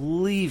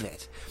believe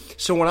it.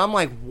 So when I'm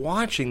like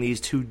watching these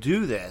two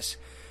do this,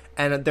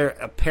 and they're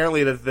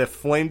apparently the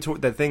flame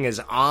the thing is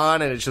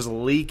on and it's just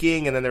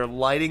leaking, and then they're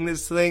lighting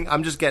this thing,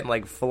 I'm just getting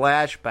like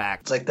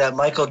flashbacks. It's like that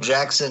Michael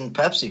Jackson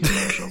Pepsi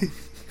commercial.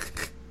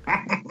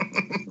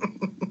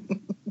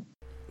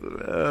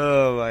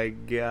 Oh my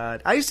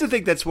God. I used to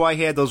think that's why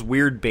he had those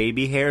weird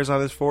baby hairs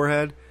on his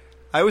forehead.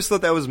 I always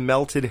thought that was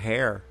melted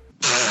hair.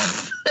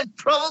 It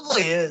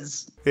probably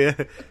is. Yeah,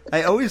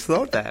 I always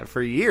thought that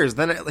for years.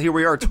 Then here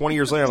we are 20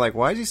 years later, like,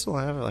 why does he still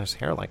have his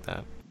hair like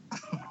that?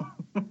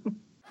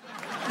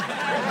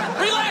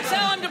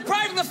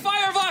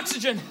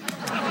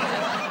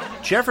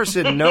 oxygen!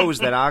 Jefferson knows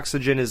that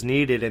oxygen is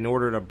needed in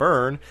order to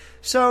burn,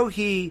 so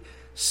he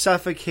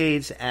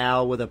suffocates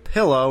Al with a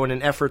pillow in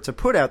an effort to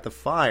put out the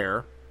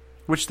fire,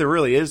 which there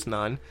really is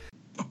none.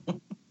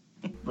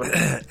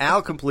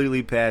 Al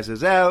completely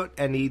passes out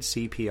and needs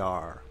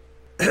CPR.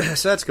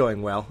 So that's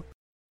going well.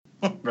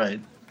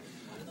 Right.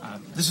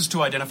 This is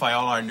to identify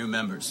all our new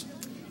members.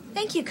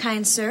 Thank you,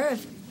 kind sir,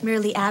 of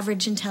merely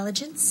average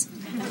intelligence.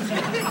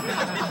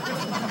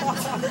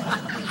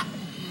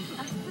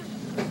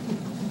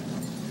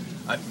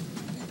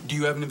 Do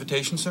you have an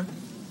invitation, sir?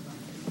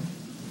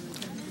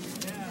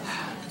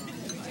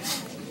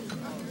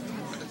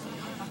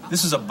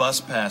 This is a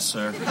bus pass,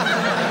 sir.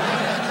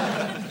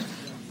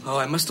 Oh,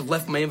 I must have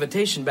left my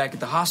invitation back at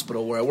the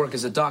hospital where I work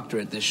as a doctor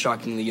at this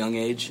shockingly young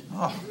age.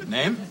 Oh,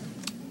 name?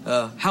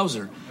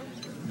 Hauser.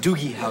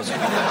 Doogie Hauser.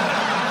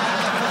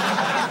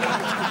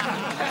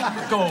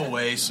 Go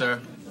away, sir.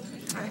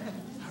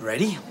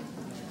 Ready?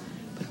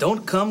 But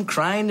don't come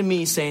crying to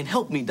me saying,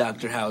 "Help me,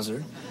 Dr.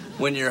 Hauser,"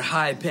 when your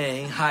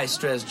high-paying,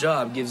 high-stress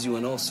job gives you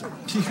an ulcer.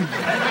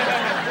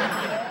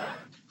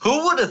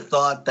 Who would have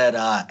thought that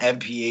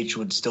MPH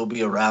would still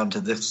be around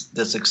to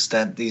this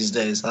extent these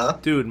days, huh?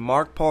 Dude,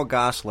 Mark Paul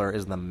Gosselaar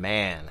is the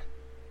man.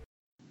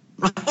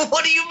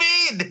 What do you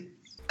mean?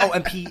 Oh,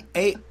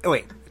 MPA. Oh,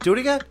 wait, do it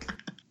again?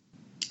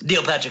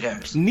 Neil Patrick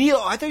Harris.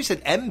 Neil, I thought you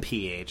said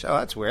MPH. Oh,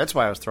 that's weird. That's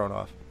why I was thrown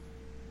off.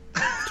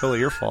 Totally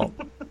your fault.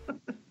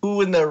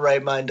 Who in their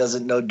right mind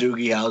doesn't know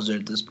Doogie Howser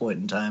at this point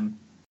in time?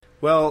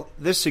 Well,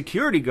 this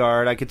security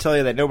guard, I could tell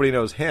you that nobody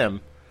knows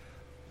him.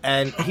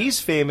 And he's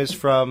famous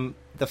from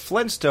the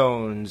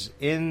Flintstones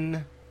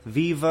in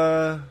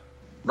Viva...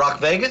 Rock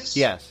Vegas?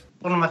 Yes.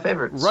 One of my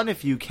favorites. Run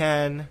If You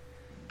Can,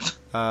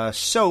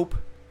 Soap,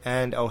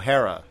 and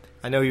O'Hara.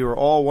 I know you were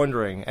all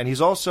wondering. And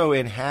he's also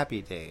in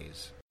Happy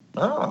Days.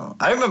 Oh,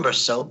 I remember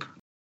Soap.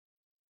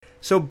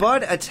 So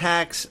Bud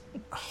attacks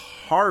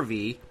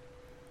Harvey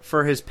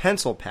for his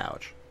pencil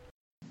pouch.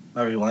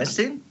 Harvey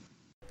Weinstein?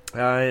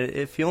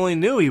 If he only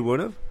knew, he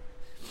would have.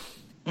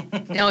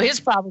 No,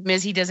 his problem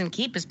is he doesn't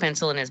keep his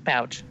pencil in his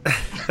pouch.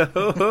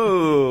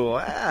 Oh,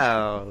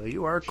 wow.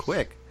 You are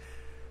quick.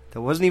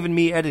 That wasn't even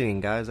me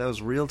editing, guys. That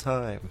was real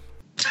time.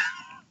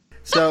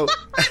 So,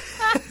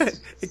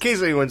 in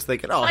case anyone's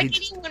thinking, oh, like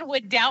anyone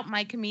would doubt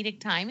my comedic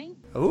timing.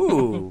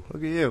 Ooh,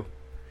 look at you.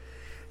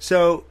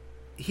 So,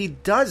 he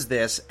does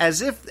this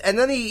as if, and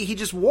then he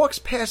just walks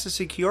past the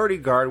security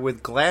guard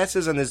with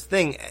glasses and his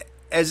thing,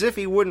 as if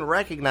he wouldn't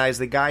recognize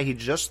the guy he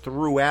just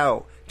threw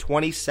out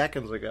 20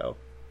 seconds ago.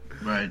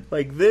 Right.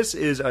 Like, this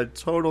is a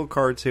total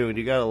cartoon.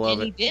 You gotta love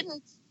it. And he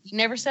didn't. He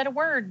never said a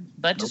word,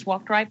 but just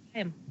walked right by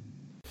him.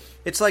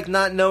 It's like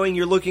not knowing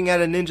you're looking at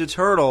a Ninja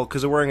Turtle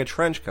because they're wearing a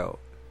trench coat.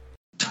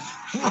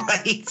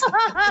 Right.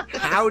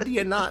 How do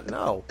you not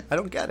know? I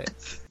don't get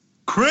it.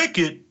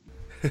 Cricket.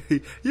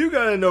 You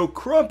gotta know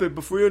crumpet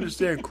before you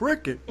understand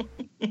cricket.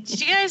 Did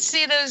you guys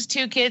see those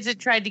two kids that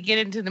tried to get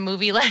into the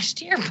movie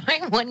last year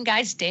by one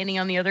guy standing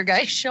on the other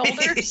guy's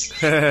shoulders?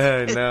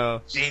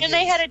 No. And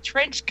they had a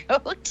trench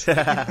coat.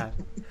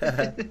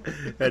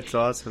 That's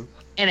awesome.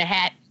 And a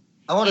hat.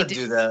 I want to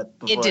do that.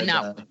 It did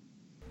not.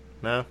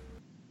 No?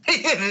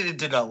 It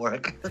did not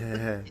work.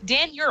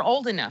 Dan, you're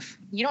old enough.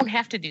 You don't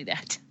have to do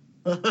that.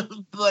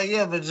 But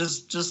yeah, but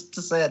just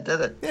to say I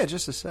did it. Yeah,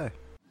 just to say.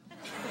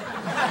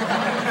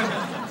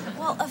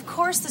 Well, of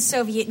course the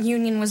Soviet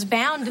Union was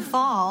bound to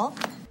fall.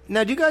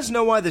 Now, do you guys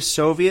know why the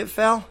Soviet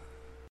fell?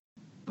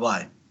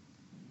 Why?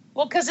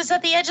 Well, because it's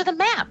at the edge of the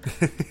map.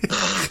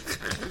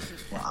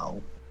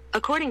 Wow.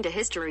 According to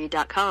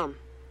History.com,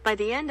 by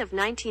the end of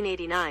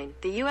 1989,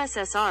 the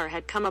USSR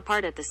had come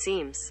apart at the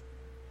seams.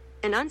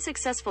 An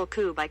unsuccessful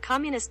coup by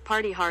Communist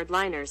Party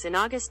hardliners in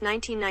August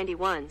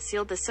 1991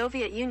 sealed the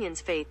Soviet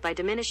Union's fate by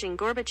diminishing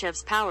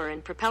Gorbachev's power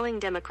and propelling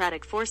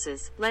democratic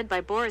forces, led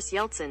by Boris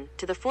Yeltsin,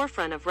 to the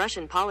forefront of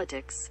Russian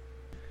politics.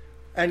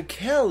 And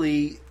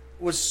Kelly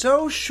was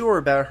so sure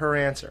about her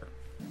answer.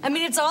 I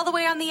mean, it's all the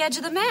way on the edge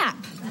of the map.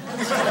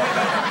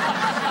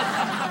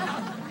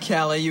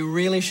 Kelly, you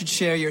really should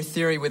share your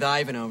theory with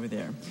Ivan over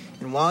there.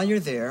 And while you're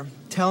there,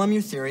 tell him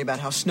your theory about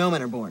how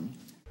snowmen are born.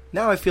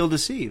 Now I feel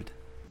deceived.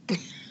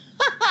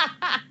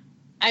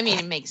 I mean,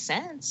 it makes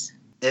sense.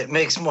 It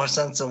makes more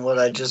sense than what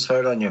I just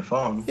heard on your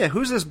phone. Yeah,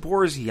 who's this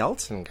Boris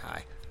Yeltsin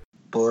guy?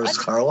 Boris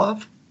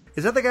Karloff?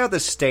 Is that the guy with the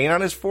stain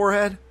on his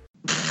forehead?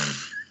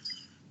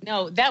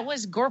 No, that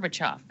was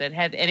Gorbachev that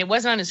had, and it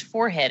wasn't on his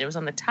forehead, it was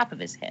on the top of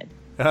his head.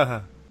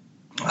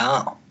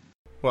 Wow.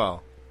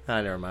 Well,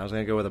 never mind. I was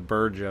going to go with a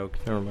bird joke.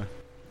 Never mind.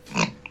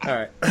 All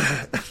right.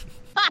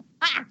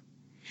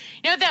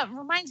 You know, that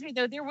reminds me,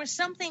 though, there was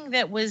something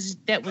that was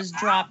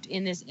dropped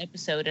in this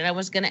episode, and I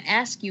was going to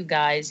ask you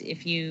guys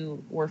if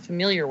you were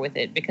familiar with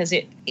it, because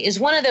it is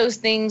one of those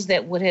things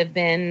that would have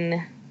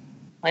been,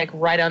 like,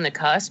 right on the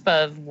cusp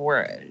of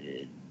where,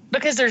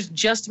 because there's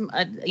just,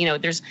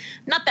 there's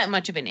not that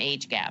much of an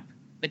age gap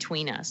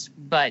between us,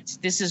 but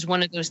this is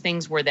one of those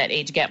things where that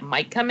age gap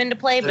might come into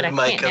play, but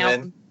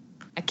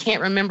I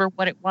can't remember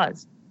what it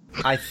was.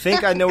 I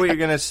think I know what you're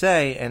going to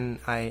say, and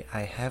I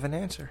have an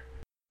answer.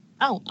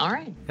 Oh, all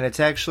right. And it's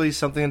actually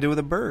something to do with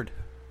a bird.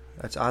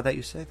 That's odd that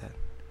you say that.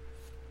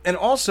 And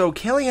also,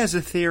 Kelly has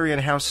a theory on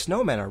how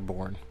snowmen are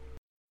born.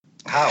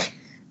 How?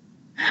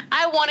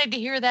 I wanted to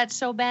hear that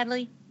so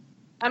badly.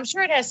 I'm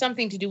sure it has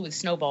something to do with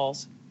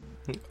snowballs.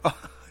 Oh,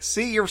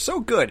 see, you're so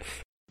good.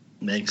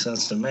 Makes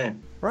sense to me.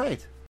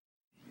 Right.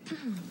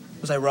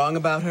 Was I wrong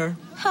about her?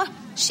 Huh,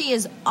 she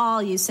is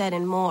all you said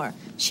and more.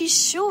 She's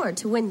sure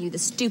to win you the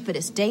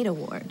stupidest date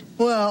award.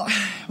 Well,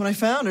 when I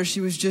found her,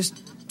 she was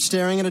just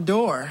staring at a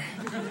door.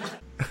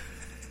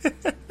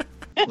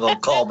 Little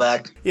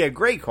callback. Yeah,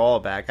 great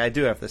callback, I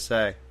do have to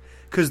say.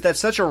 Because that's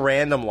such a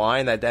random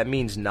line that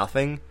means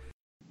nothing.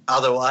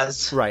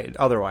 Otherwise. Right,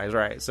 otherwise,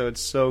 right. So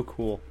it's so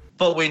cool.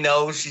 But we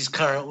know she's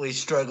currently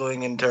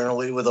struggling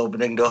internally with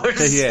opening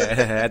doors. Yeah,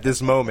 at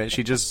this moment,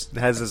 she just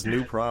has this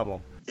new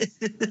problem.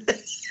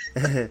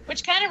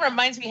 Which kind of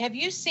reminds me,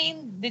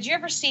 did you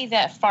ever see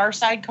that Far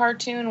Side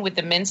cartoon with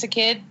the Mensa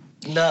Kid?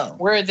 No.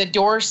 Where the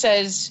door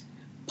says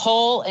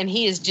pull and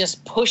he is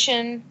just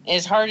pushing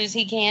as hard as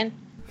he can?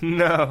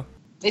 No.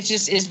 It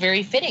just is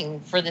very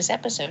fitting for this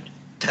episode.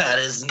 That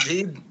is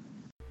indeed.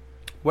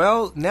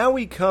 Well, now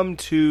we come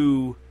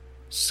to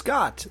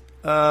Scott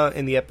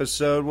in the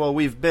episode. Well,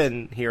 we've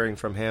been hearing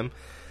from him.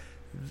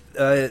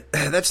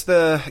 That's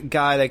the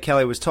guy that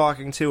Kelly was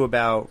talking to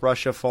about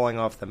Russia falling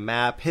off the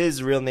map.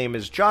 His real name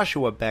is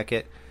Joshua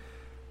Beckett.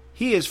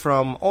 He is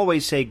from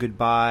Always Say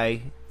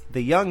Goodbye,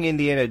 The Young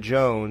Indiana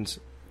Jones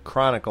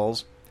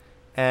Chronicles,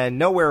 and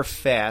Nowhere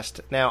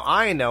Fast. Now,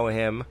 I know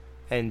him,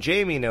 and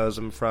Jamie knows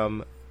him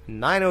from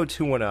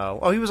 90210.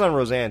 Oh, he was on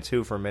Roseanne,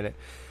 too, for a minute.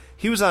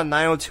 He was on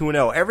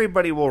 90210.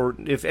 Everybody will,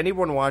 if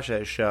anyone watched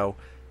that show,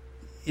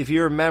 if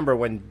you remember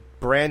when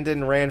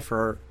Brandon ran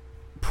for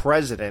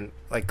president,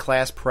 like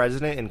class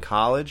president in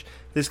college,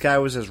 this guy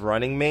was his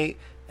running mate,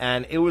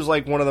 and it was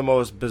like one of the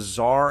most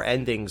bizarre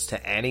endings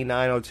to any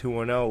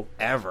 90210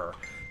 ever,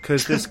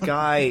 because this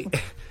guy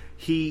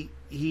he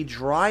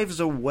drives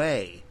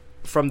away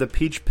from the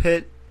Peach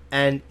Pit,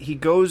 and he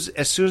goes,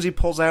 as soon as he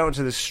pulls out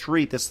into the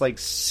street, this like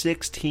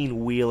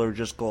 16-wheeler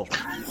just goes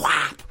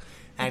whap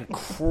and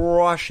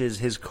crushes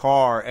his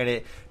car, and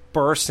it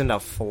bursts into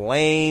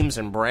flames,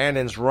 and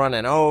Brandon's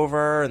running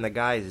over, and the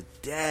guy's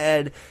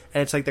dead,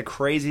 and it's like the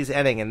craziest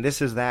ending, and this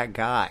is that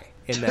guy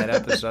in that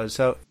episode.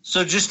 So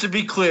just to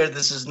be clear,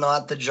 this is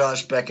not the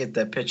Josh Beckett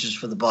that pitches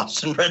for the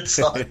Boston Red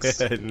Sox.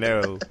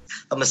 No.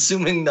 I'm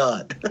assuming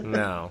not.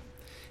 No.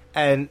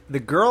 And the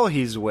girl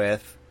he's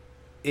with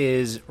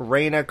is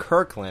Raina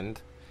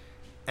Kirkland,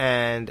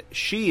 and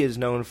she is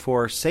known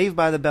for Saved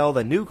by the Bell,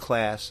 The New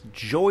Class,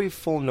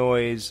 Joyful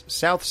Noise,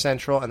 South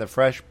Central, and The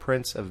Fresh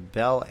Prince of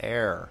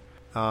Bel-Air.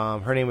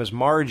 Her name was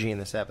Margie in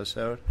this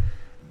episode.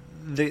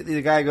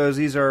 The guy goes,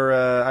 "These are,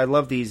 I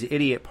love these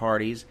idiot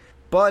parties."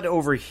 Bud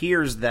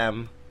overhears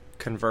them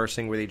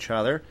conversing with each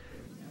other.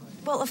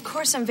 Well, of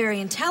course I'm very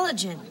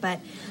intelligent, but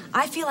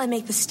I feel I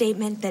make the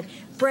statement that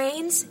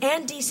brains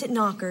and decent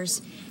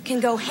knockers can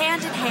go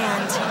hand in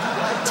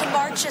hand to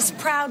march us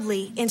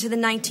proudly into the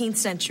 19th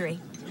century.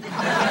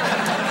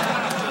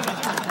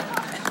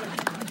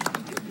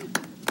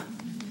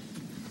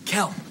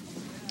 Kel.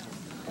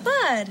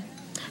 Bud,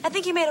 I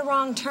think you made a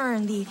wrong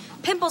turn. The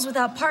Pimples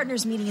Without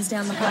Partners meeting is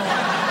down the hall.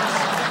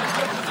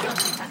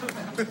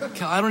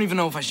 Kel, I don't even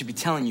know if I should be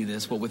telling you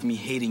this, what with me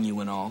hating you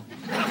and all.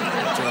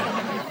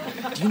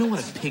 Do you know what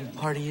a pig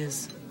party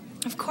is?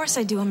 Of course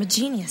I do. I'm a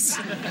genius.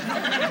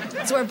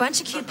 It's where a bunch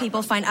of cute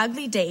people find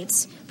ugly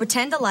dates,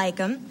 pretend to like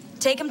them,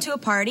 take them to a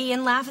party,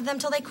 and laugh at them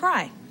till they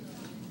cry.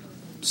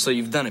 So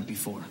you've done it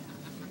before?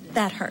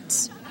 That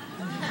hurts.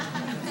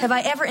 Have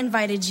I ever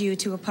invited you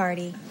to a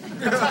party?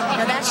 Now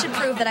that should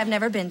prove that I've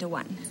never been to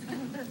one.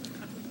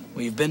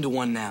 Well, you've been to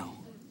one now.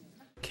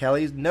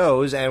 Kelly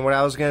knows, and what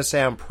I was going to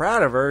say I'm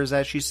proud of her is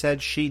that she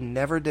said she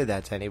never did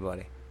that to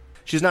anybody.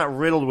 She's not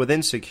riddled with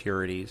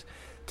insecurities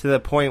to the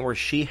point where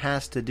she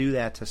has to do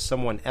that to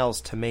someone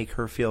else to make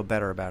her feel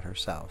better about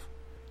herself.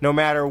 No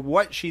matter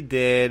what she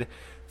did,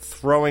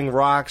 throwing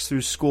rocks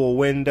through school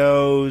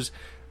windows,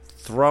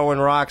 throwing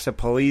rocks at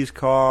police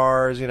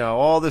cars, you know,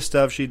 all the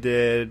stuff she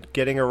did,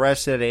 getting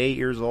arrested at 8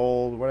 years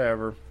old,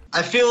 whatever.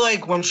 I feel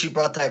like when she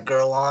brought that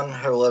girl on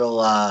her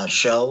little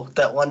show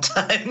that one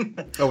time.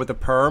 Oh, with the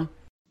perm?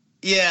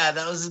 Yeah,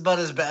 that was about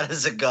as bad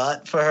as it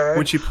got for her.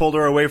 When she pulled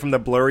her away from the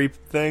blurry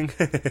thing?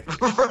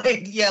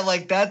 Right, yeah,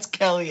 like that's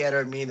Kelly at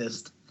her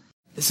meanest.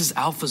 This is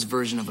Alpha's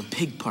version of a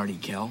pig party,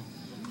 Kel.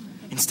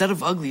 Instead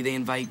of ugly, they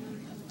invite...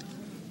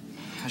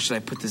 How should I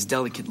put this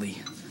delicately?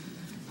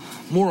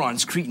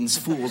 Morons, cretins,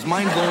 fools,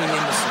 mind-blowing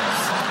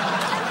imbeciles.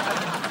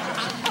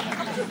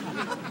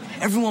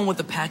 Everyone with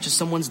a patch is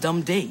someone's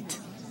dumb date.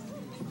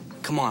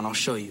 Come on, I'll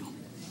show you.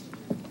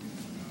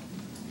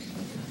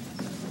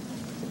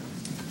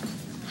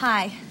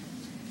 Hi,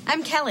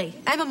 I'm Kelly.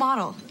 I'm a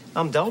model.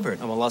 I'm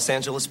Delbert. I'm a Los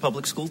Angeles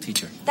public school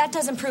teacher. That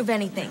doesn't prove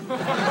anything.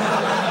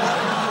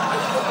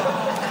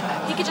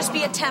 He could just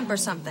be a temp or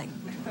something.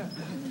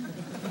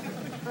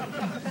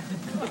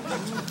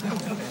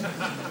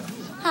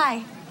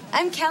 Hi,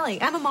 I'm Kelly.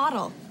 I'm a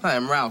model. Hi,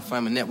 I'm Ralph.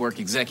 I'm a network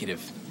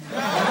executive.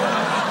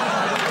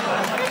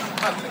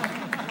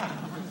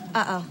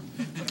 Uh-oh.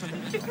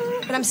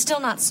 But I'm still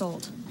not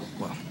sold.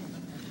 Well,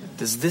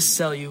 does this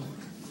sell you?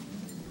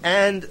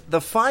 And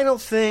the final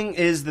thing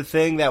is the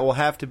thing that will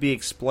have to be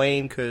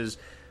explained because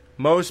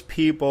most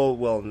people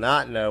will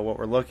not know what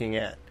we're looking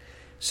at.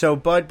 So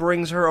Bud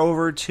brings her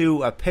over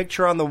to a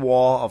picture on the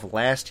wall of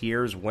last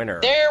year's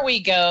winner. There we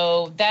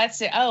go. That's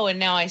it. Oh, and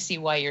now I see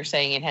why you're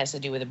saying it has to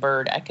do with a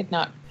bird. I could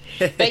not.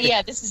 But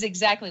yeah, this is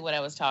exactly what I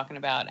was talking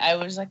about. I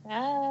was like,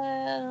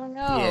 I don't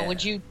know.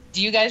 Yeah.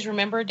 Do you guys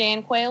remember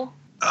Dan Quayle?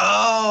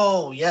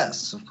 Oh,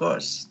 yes, of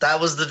course.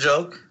 That was the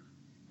joke?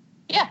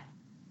 Yeah.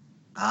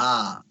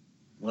 Ah,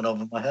 went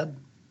over my head.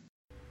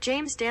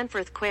 James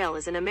Danforth Quayle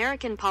is an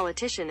American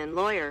politician and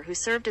lawyer who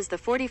served as the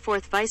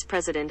 44th Vice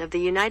President of the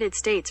United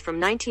States from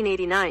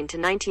 1989 to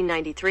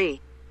 1993.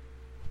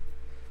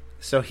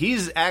 So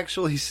he's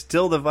actually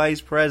still the vice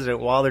president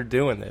while they're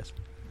doing this.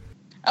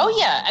 Oh,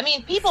 yeah. I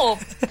mean, people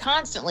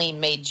constantly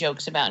made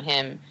jokes about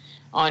him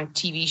on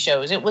TV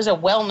shows. It was a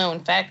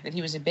well-known fact that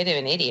he was a bit of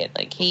an idiot.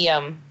 Like, he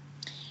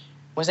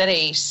was at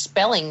a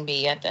spelling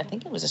bee. I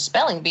think it was a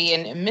spelling bee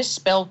and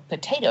misspelled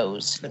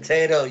potatoes.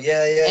 Potato,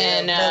 yeah.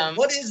 And, But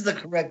what is the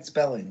correct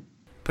spelling?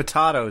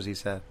 Potatoes, he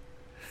said.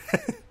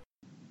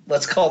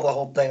 Let's call the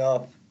whole thing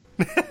off.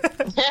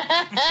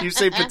 You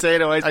say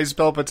potato, I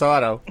spell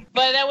potato.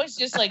 But that was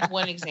just like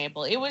one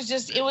example. It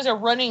was a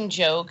running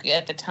joke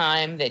at the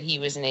time that he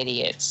was an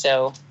idiot.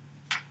 So,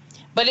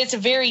 but it's a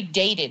very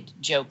dated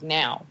joke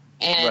now.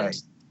 And right.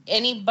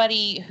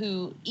 Anybody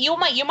who you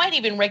might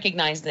even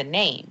recognize the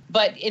name,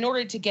 but in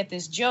order to get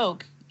this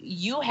joke,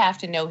 you have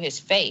to know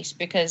his face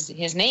because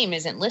his name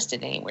isn't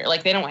listed anywhere.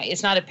 Like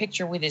it's not a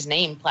picture with his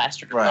name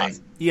plastered across. Right.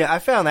 Yeah, I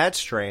found that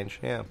strange.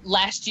 Yeah.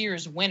 Last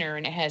year's winner,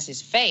 and it has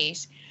his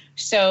face.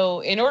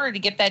 So in order to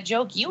get that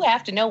joke, you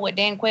have to know what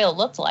Dan Quayle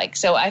looked like.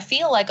 So I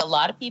feel like a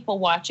lot of people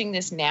watching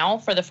this now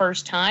for the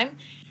first time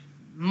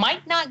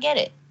might not get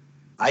it.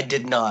 I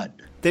did not.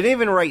 They didn't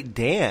even write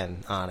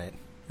Dan on it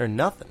or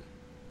nothing.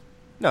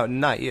 No,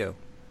 not you.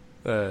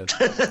 The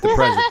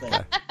president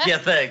guy. Yeah,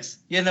 thanks.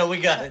 Yeah, no,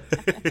 we got it.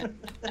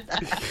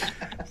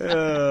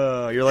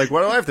 You're like,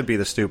 why do I have to be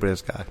the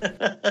stupidest guy?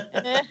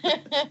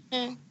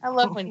 I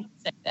love when you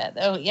say that.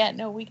 Oh, yeah,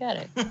 no, we got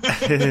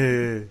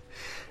it.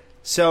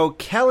 So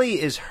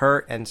Kelly is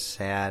hurt and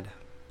sad,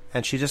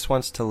 and she just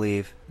wants to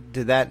leave.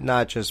 Did that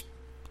not just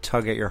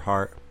tug at your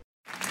heart?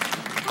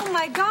 Oh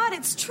my God,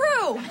 it's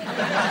true.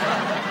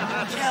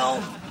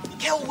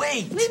 Kel,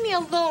 wait. Leave me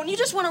alone. You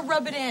just want to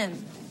rub it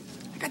in.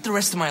 I got the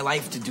rest of my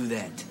life to do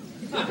that.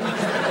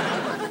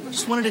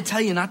 Just wanted to tell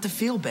you not to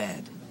feel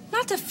bad.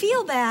 Not to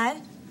feel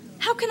bad?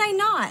 How can I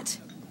not?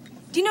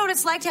 Do you know what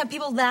it's like to have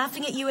people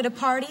laughing at you at a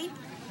party?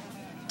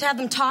 To have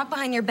them talk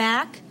behind your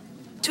back?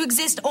 To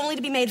exist only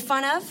to be made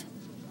fun of?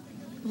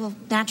 Well,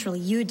 naturally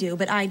you do,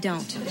 but I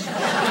don't. It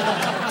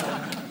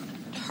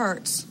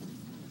hurts.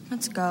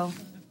 Let's go.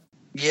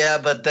 Yeah,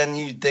 but then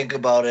you think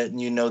about it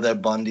and you know they're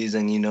Bundys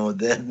and you know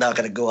they're not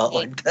going to go out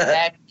like that.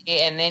 Exactly.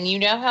 And then you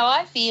know how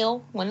I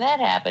feel when that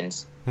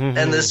happens. Mm-hmm.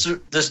 And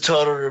this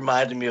totally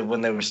reminded me of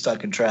when they were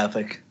stuck in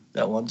traffic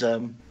that one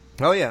time.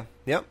 Oh, yeah.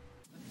 Yep.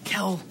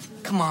 Kel,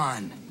 come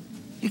on.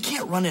 You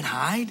can't run and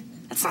hide.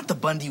 That's not the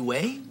Bundy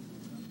way.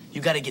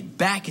 You got to get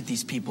back at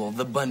these people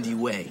the Bundy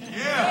way.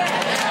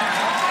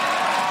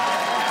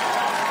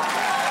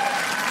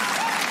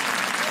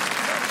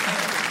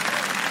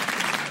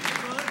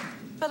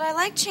 But I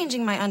like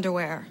changing my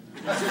underwear.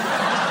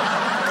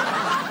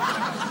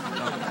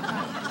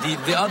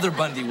 The other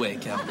Bundy way,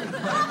 Kel.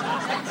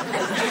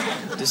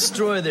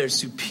 Destroy their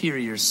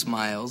superior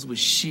smiles with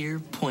sheer,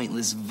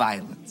 pointless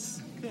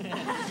violence.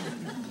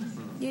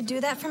 You do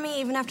that for me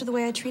even after the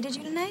way I treated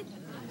you tonight?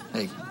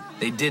 Hey,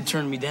 they did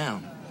turn me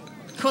down.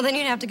 Well, then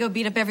you'd have to go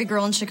beat up every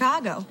girl in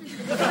Chicago.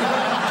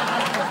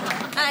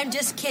 I'm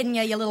just kidding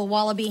you little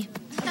wallaby.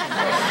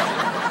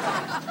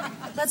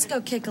 Let's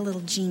go kick a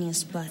little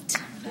genius butt.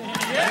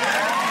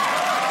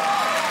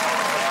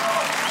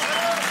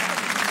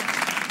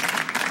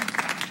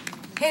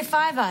 Hey,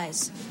 Five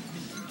Eyes.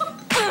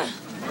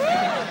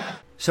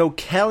 So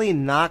Kelly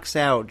knocks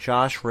out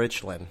Josh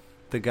Richland,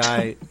 the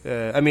guy.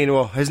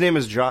 His name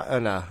is Josh.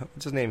 No,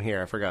 what's his name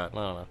here? I forgot. I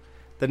don't know.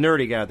 The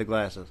nerdy guy with the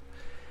glasses.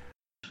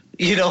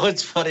 You know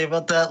what's funny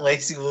about that?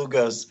 Lacey Lou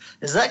goes,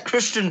 "Is that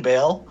Christian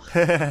Bale?"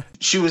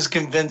 She was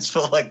convinced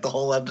for like the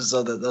whole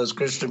episode that was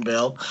Christian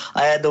Bale.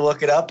 I had to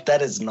look it up.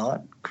 That is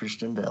not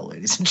Christian Bale,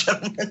 ladies and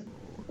gentlemen.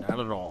 Not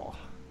at all.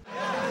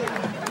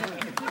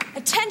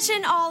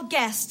 Attention, all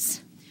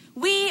guests.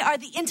 We are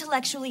the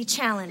intellectually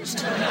challenged.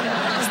 Does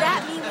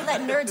that mean we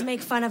let nerds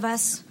make fun of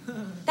us?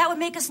 That would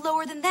make us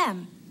lower than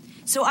them.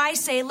 So I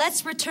say,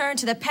 let's return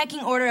to the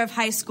pecking order of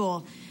high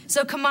school.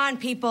 So come on,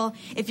 people.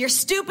 If you're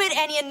stupid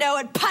and you know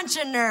it, punch a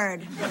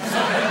nerd.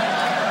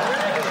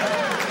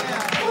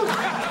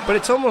 But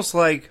it's almost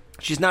like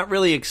she's not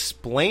really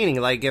explaining.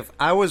 Like, if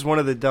I was one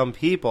of the dumb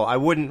people, I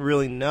wouldn't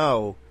really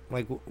know.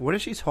 Like, what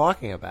is she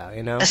talking about,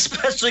 you know?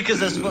 Especially because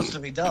they're supposed to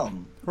be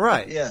dumb.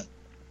 Right. Yeah.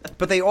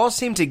 But they all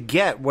seem to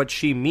get what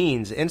she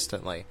means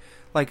instantly.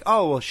 Like,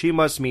 oh, well, she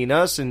must mean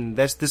us, and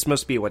this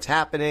must be what's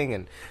happening,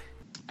 and...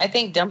 I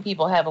think dumb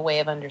people have a way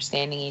of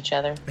understanding each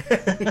other.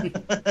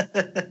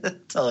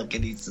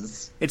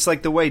 Telekinesis. It's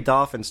like the way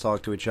dolphins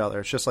talk to each other.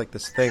 It's just like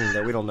this thing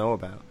that we don't know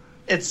about.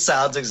 It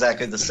sounds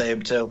exactly the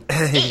same, too.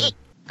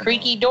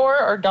 Creaky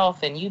door or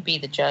dolphin? You be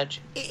the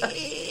judge.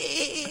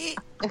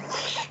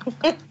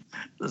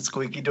 The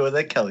squeaky door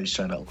that Kelly's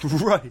trying to open.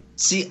 Right.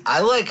 See,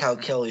 I like how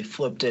Kelly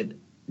flipped it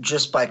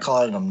just by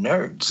calling them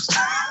nerds.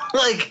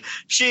 Like,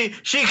 she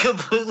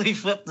completely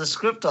flipped the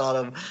script on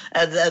them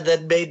and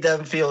then made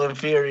them feel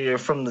inferior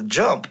from the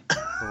jump.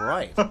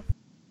 Right.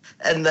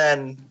 and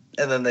then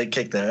they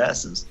kicked their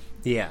asses.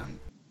 Yeah.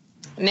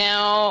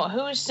 Now,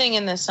 who's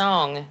singing the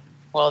song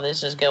while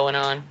this is going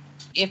on?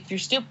 If you're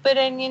stupid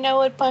and you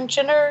know it, punch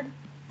a nerd.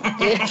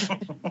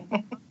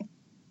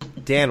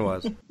 Dan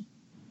was.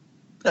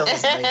 That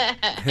was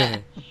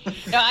me.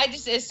 No, I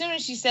just, as soon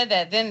as she said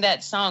that, then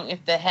that song,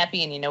 If the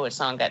Happy and You Know It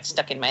song, got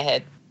stuck in my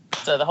head.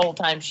 So the whole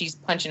time she's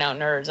punching out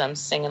nerds, I'm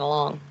singing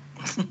along.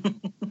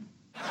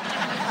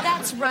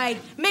 That's right.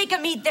 Make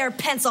them eat their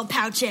pencil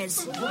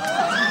pouches.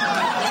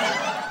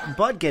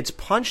 Bud gets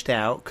punched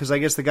out because I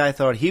guess the guy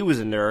thought he was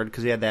a nerd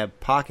because he had that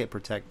pocket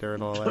protector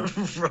and all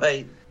that.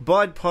 Right.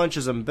 Bud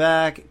punches him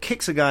back,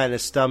 kicks a guy in the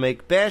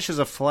stomach, bashes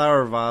a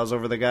flower vase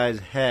over the guy's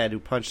head who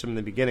punched him in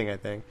the beginning, I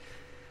think.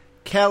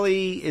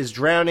 Kelly is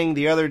drowning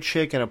the other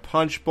chick in a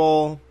punch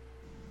bowl,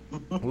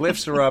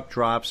 lifts her up,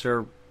 drops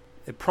her.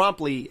 It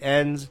promptly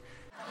ends.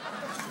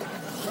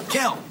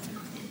 Kel,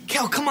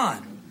 come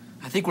on.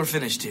 I think we're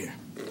finished here.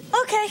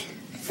 Okay.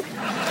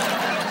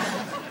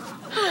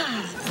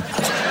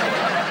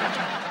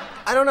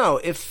 I don't know.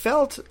 It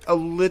felt a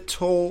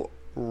little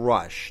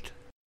rushed.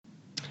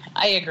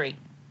 I agree.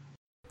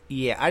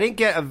 Yeah, I didn't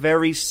get a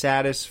very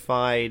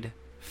satisfied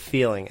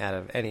feeling out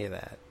of any of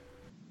that.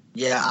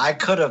 Yeah, I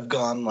could have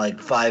gone like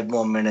 5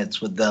 more minutes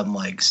with them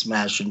like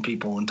smashing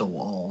people into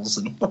walls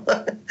and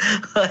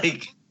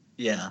like,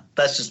 yeah,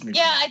 that's just me.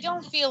 Yeah, I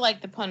don't feel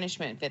like the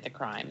punishment fit the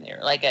crime there.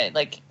 Like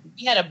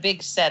we had a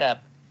big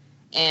setup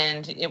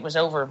and it was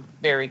over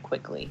very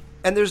quickly.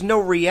 And there's no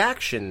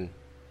reaction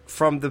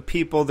from the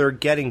people they're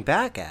getting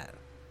back at.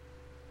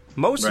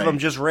 Most of them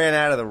just ran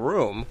out of the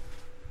room.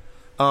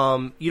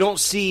 You don't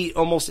see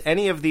almost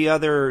any of the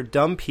other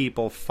dumb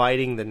people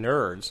fighting the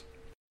nerds.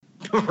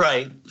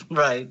 Right.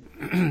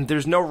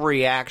 There's no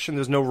reaction.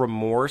 There's no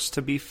remorse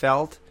to be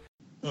felt.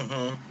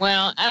 Mm-hmm.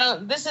 Well,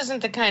 this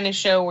isn't the kind of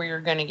show where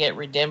you're going to get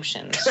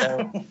redemption.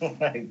 So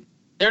Right.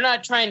 They're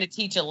not trying to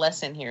teach a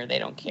lesson here. They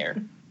don't care.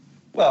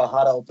 Well,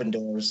 how to open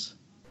doors.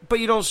 But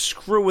you don't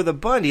screw with a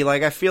Bundy.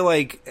 Like, I feel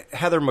like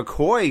Heather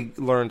McCoy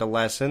learned a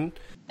lesson.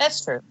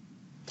 That's true.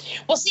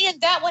 Well, see,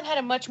 and that one had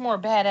a much more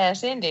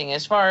badass ending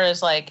as far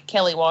as, like,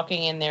 Kelly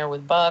walking in there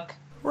with Buck.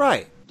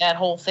 Right. That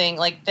whole thing,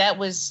 like, that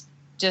was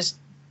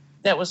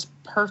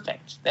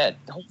perfect. That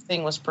whole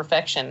thing was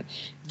perfection.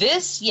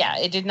 This, yeah,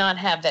 it did not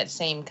have that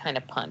same kind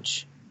of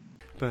punch.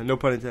 But no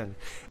pun intended.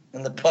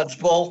 And the punch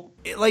bowl?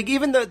 Like,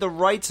 even the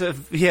rites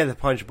of... Yeah, the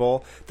punch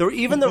bowl.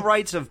 Even the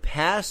rites of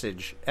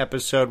passage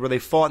episode where they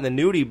fought in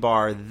the nudie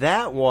bar,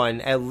 that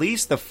one, at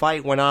least the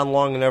fight went on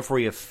long enough where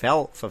you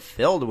felt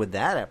fulfilled with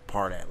that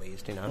part, at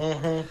least, you know?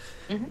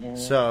 Mm-hmm. Mm-hmm.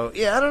 So,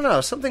 yeah, I don't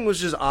know. Something was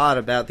just odd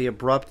about the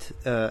abrupt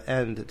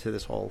end to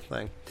this whole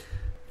thing.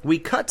 We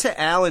cut to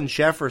Al and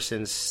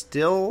Jefferson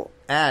still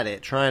at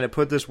it, trying to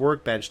put this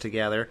workbench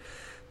together.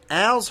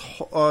 Al's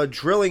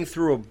drilling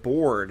through a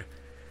board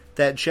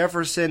that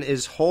Jefferson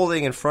is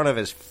holding in front of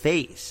his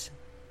face.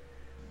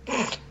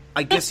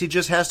 I guess he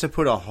just has to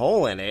put a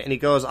hole in it, and he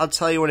goes, "I'll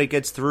tell you when it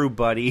gets through,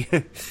 buddy."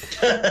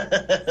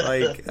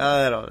 Like,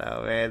 I don't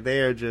know, man.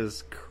 They are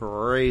just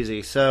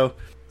crazy. So,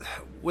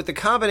 with the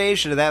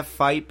combination of that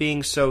fight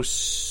being so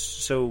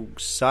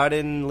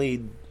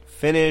suddenly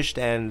finished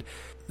and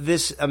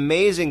this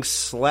amazing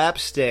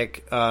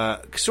slapstick,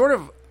 sort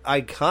of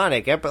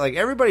iconic, like,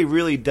 everybody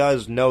really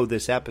does know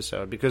this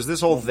episode because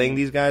this whole thing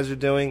these guys are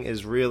doing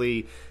is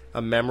really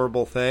a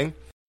memorable thing.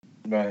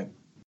 Right.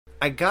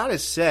 I gotta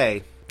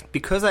say,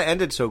 because I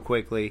ended so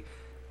quickly,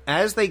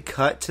 as they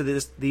cut to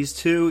these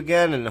two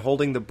again and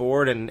holding the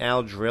board and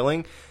Al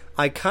drilling,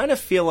 I kind of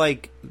feel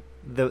like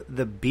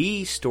the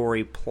B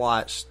story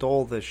plot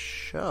stole the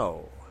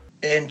show.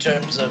 In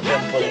terms of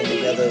him putting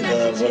together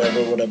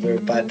the whatever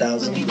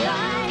 5,000.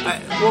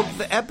 Well,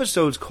 the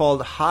episode's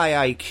called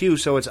High IQ,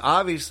 so it's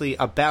obviously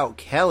about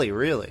Kelly,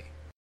 really.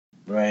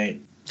 Right.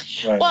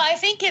 Well, I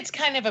think it's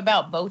kind of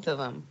about both of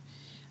them,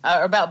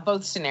 about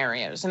both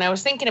scenarios. And I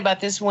was thinking about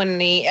this when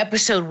the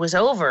episode was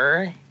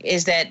over,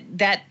 is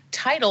that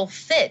title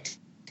fit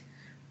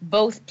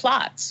both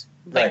plots,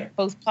 like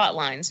both plot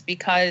lines,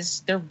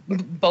 because they're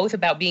both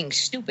about being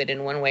stupid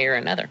in one way or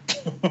another.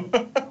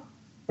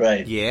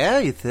 Right. Yeah,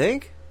 you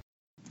think?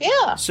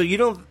 Yeah. So you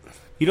don't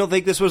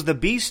think this was the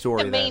B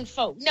story? The main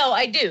No,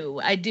 I do.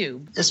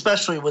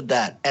 Especially with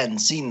that end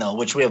scene, though,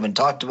 which we haven't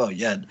talked about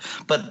yet.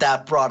 But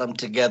that brought them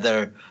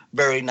together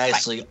very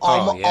nicely.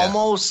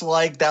 Almost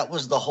like that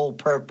was the whole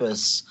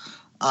purpose.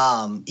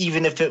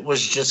 Even if it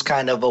was just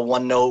kind of a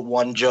one note,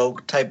 one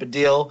joke type of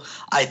deal,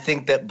 I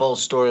think that both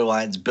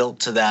storylines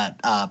built to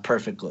that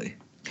perfectly.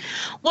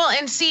 Well,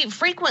 and see,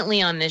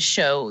 frequently on this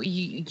show,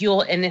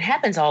 you'll, and it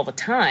happens all the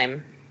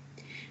time,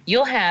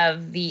 you'll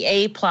have the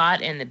A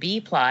plot and the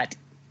B plot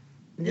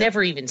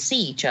never even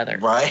see each other.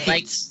 Right.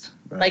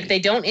 Like they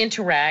don't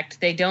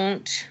interact. They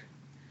don't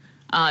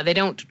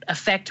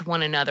affect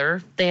one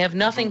another. They have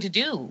nothing to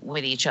do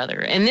with each other.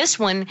 And this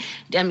one,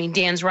 I mean,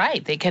 Dan's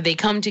right. They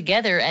come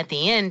together at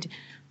the end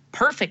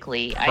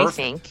perfectly, I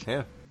think.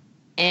 Yeah.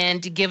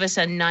 And to give us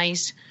a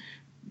nice,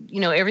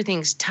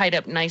 everything's tied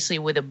up nicely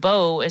with a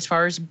bow as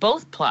far as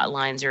both plot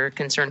lines are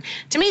concerned.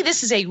 To me,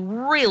 this is a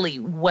really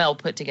well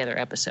put together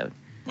episode.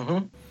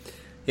 Mm-hmm.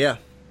 Yeah.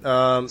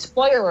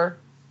 Spoiler.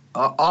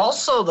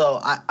 Also,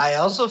 though, I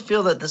also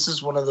feel that this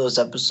is one of those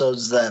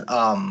episodes that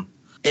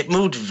it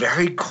moved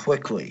very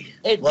quickly.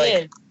 It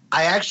did.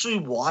 I actually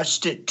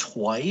watched it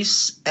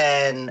twice,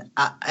 and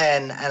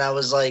I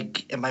was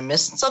like, "Am I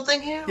missing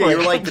something here?" Yeah, you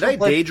were like, "Did I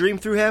daydream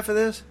through half of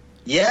this?"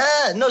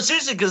 Yeah, no,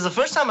 seriously, because the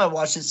first time I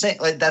watched it,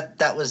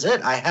 that was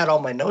it. I had all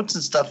my notes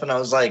and stuff, and I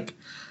was like,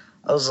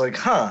 "Huh." I was like,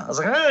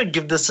 "I'm gonna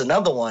give this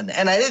another one,"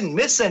 and I didn't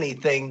miss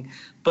anything.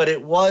 But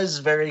it was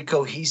very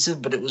cohesive,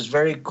 but it was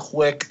very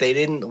quick. They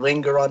didn't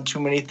linger on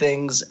too many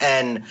things.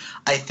 And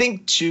I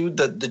think, too,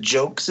 the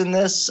jokes in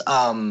this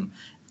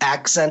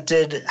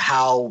accented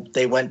how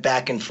they went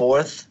back and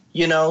forth,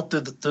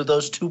 through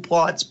those two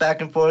plots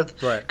back and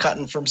forth, right,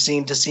 cutting from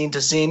scene to scene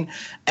to scene.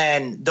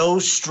 And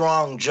those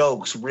strong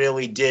jokes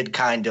really did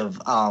kind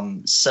of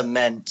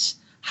cement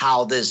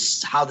how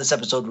this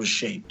episode was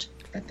shaped,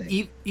 I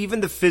think. Even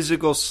the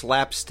physical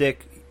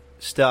slapstick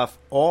stuff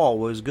all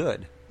was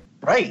good.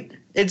 Right.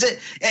 And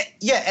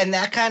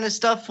that kind of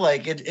stuff,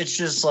 like it's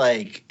just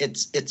like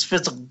it's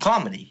physical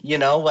comedy,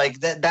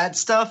 like that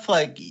stuff,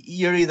 like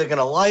you're either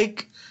gonna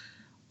like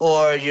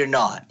or you're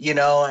not,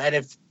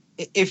 and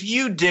if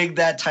you dig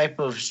that type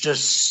of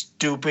just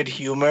stupid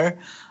humor,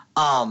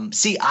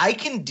 see, I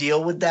can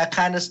deal with that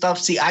kind of stuff.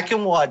 See, I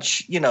can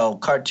watch,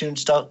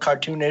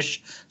 cartoonish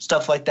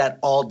stuff like that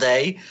all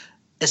day,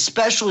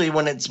 especially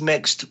when it's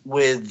mixed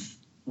with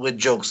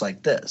jokes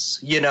like this.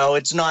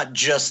 It's not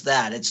just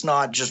that. It's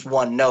not just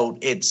one note.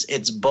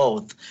 It's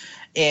both.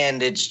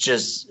 And it's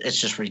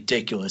just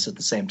ridiculous at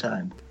the same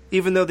time.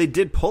 Even though they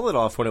did pull it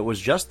off when it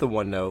was just the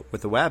one note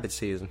with the Wabbit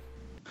season.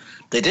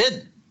 They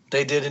did.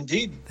 They did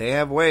indeed. They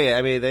have way.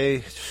 I mean,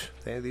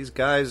 these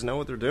guys know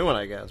what they're doing,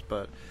 I guess.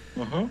 But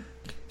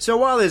So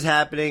while this is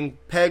happening,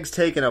 Peg's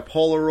taking a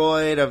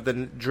Polaroid of the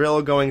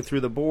drill going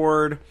through the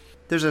board.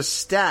 There's a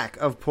stack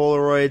of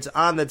Polaroids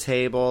on the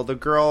table. The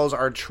girls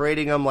are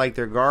trading them like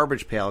they're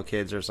Garbage Pail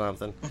Kids or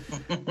something.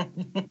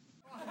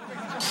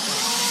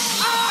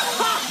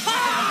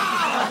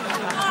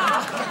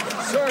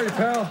 Sorry,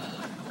 pal.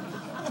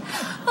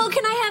 Oh,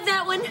 can I have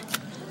that one?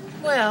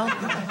 Well,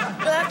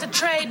 you'll have to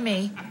trade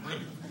me.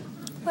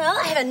 Well,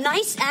 I have a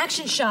nice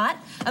action shot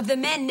of the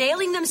men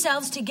nailing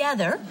themselves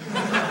together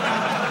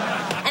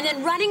and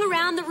then running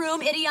around the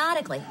room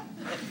idiotically.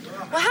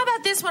 Well, how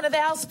about this one of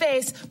Al's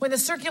face when the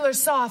circular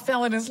saw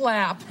fell in his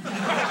lap?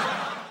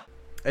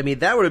 I mean,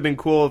 that would have been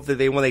cool if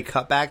when they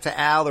cut back to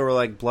Al, there were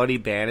like bloody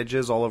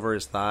bandages all over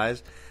his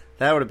thighs.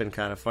 That would have been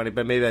kind of funny,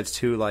 but maybe that's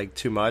too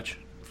much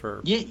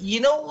for.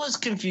 You know what was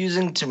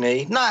confusing to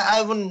me? No,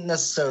 I wouldn't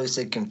necessarily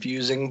say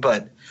confusing,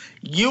 but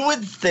you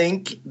would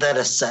think that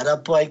a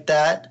setup like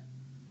that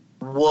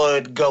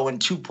would go in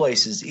two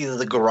places, either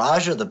the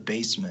garage or the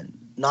basement,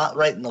 not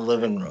right in the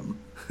living room.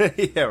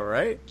 Yeah,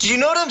 right? Do you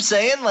know what I'm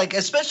saying? Like,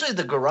 especially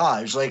the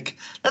garage. Like,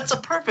 that's a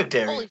perfect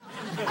area.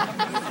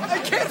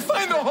 I can't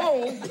find a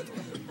hole.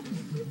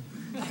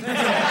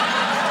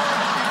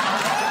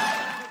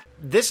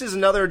 This is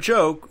another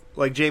joke,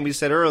 like Jamie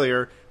said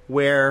earlier,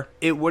 where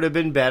it would have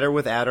been better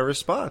without a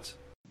response.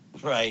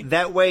 Right.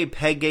 That way,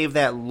 Peg gave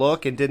that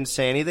look and didn't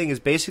say anything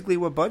is basically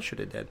what Bud should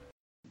have did.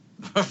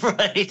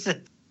 Right.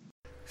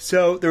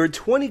 So, there were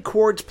 20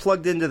 cords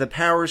plugged into the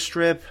power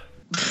strip.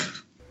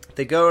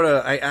 They go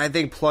to, I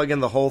think, plug in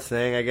the whole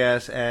thing, I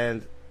guess,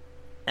 and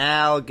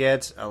Al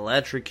gets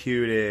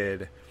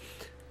electrocuted.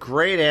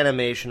 Great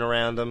animation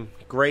around him.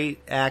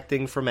 Great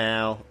acting from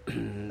Al.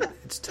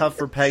 It's tough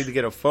for Peg to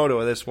get a photo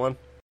of this one.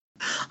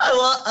 I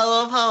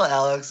love how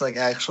Alex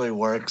actually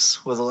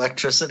works with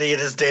electricity in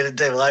his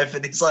day-to-day life,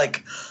 and he's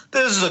like,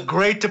 "This is a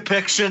great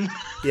depiction."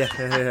 Yeah.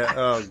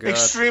 Oh god.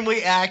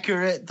 Extremely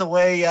accurate. The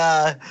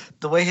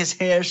way his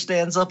hair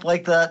stands up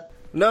like that.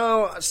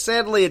 No,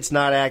 sadly, it's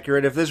not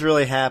accurate. If this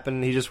really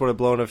happened, he just would have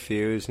blown a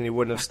fuse, and he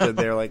wouldn't have stood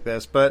there like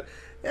this. But,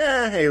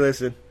 hey,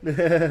 listen.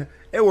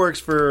 It works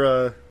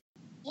for,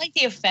 I like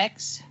the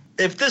effects.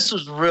 If this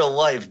was real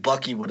life,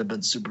 Bucky would have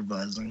been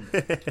supervising.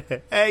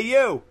 Hey,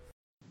 you!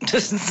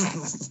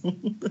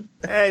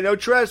 Hey, no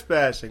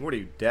trespassing. What are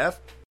you, deaf?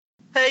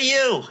 Hey,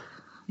 you!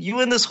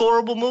 You in this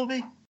horrible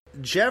movie?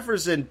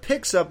 Jefferson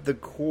picks up the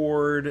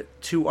cord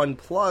to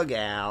unplug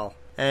Al,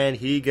 and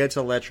he gets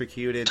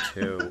electrocuted,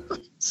 too.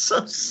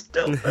 So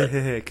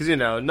stupid. Because,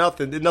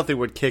 nothing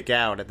would kick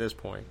out at this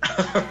point.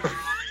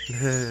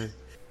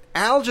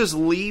 Al just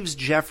leaves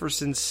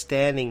Jefferson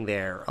standing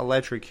there,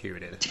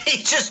 electrocuted.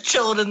 He's just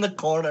chilling in the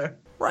corner.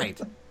 Right.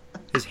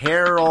 His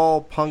hair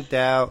all punked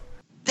out.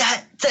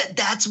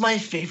 That's my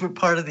favorite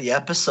part of the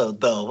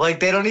episode, though. Like,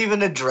 they don't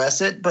even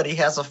address it, but he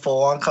has a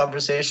full-on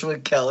conversation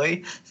with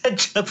Kelly, and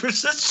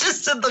Jefferson's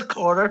just in the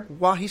corner.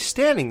 While he's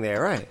standing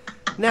there, right.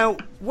 Now,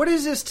 what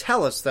does this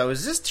tell us, though?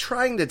 Is this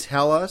trying to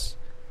tell us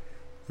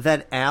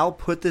that Al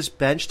put this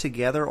bench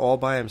together all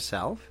by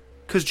himself?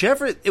 Because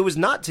it was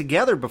not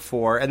together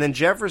before, and then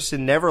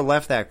Jefferson never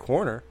left that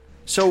corner.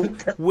 So,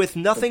 with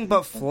nothing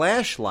but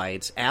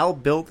flashlights, Al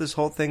built this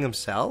whole thing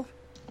himself?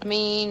 I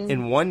mean...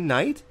 In one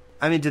night?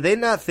 I mean, did they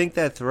not think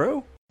that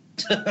through?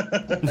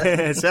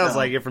 It sounds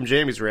like it from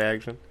Jamie's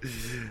reaction.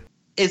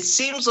 It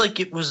seems like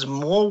it was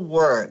more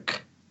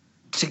work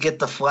to get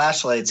the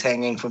flashlights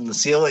hanging from the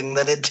ceiling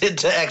than it did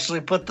to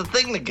actually put the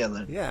thing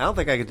together. Yeah, I don't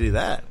think I could do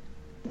that.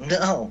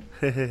 No.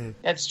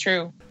 That's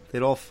true.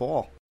 They'd all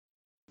fall.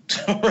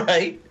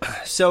 Right?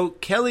 So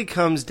Kelly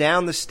comes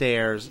down the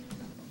stairs.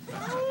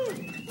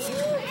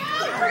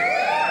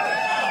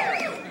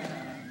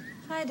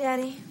 Hi,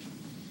 Daddy.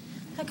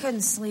 I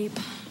couldn't sleep.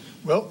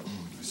 Well,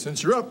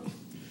 since you're up,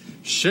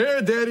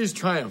 share Daddy's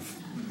triumph.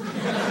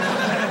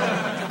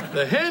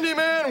 The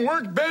handyman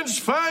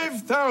workbench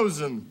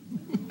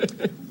 5,000.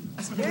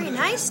 It's very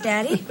nice,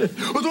 Daddy.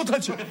 Oh, don't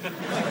touch it.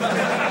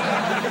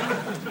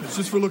 It's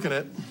just for looking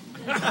at.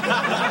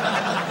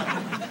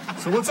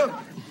 So what's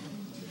up?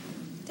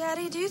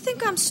 Daddy, do you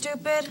think I'm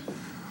stupid?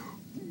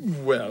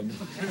 Well,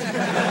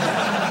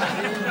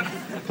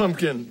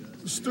 Pumpkin,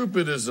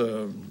 stupid is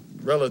a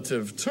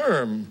relative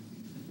term.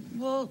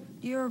 Well,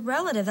 you're a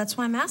relative. That's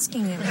why I'm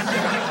asking you.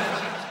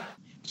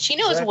 She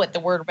knows what the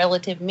word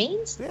relative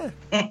means. Yeah.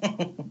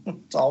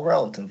 It's all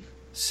relative.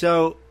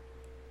 So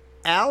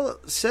Al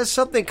says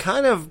something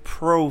kind of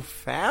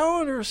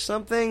profound or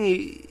something.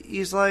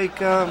 He's like,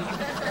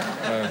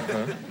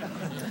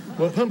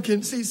 Well,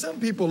 Pumpkin, see, some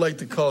people like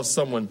to call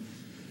someone,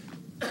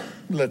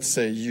 let's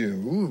say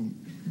you,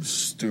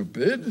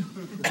 stupid,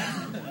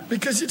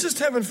 because you just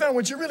haven't found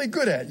what you're really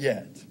good at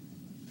yet.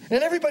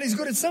 And everybody's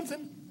good at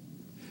something.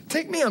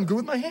 Take me, I'm good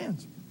with my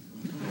hands.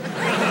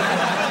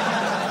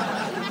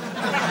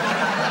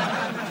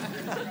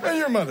 And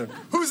your mother.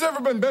 Who's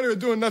ever been better at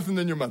doing nothing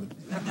than your mother?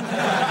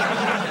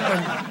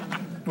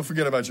 And we'll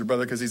forget about your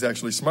brother because he's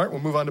actually smart.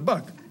 We'll move on to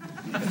Buck.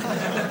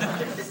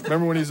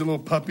 Remember when he was a little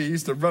puppy, he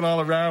used to run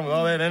all around with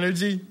all that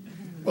energy?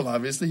 Well,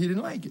 obviously he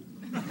didn't like it.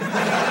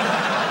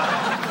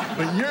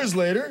 But years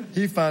later,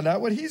 he found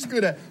out what he's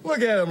good at.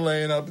 Look at him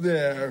laying up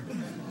there.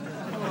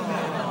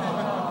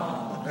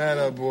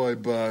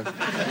 Attaboy, Buck.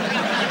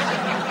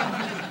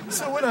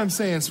 So what I'm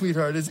saying,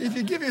 sweetheart, is if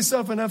you give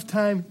yourself enough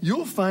time,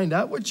 you'll find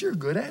out what you're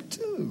good at,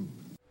 too.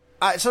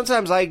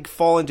 Sometimes I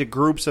fall into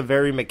groups of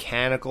very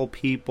mechanical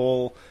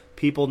people.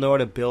 People know how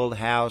to build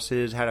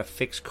houses, how to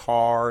fix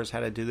cars,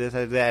 how to do this, how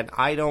to do that.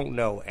 I don't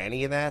know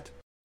any of that.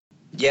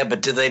 Yeah,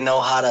 but do they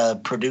know how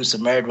to produce a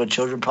Married with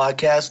Children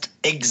podcast?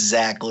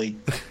 Exactly.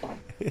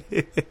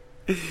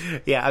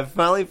 Yeah, I've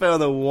finally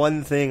found the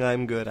one thing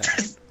I'm good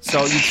at.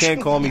 So you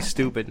can't call me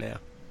stupid now.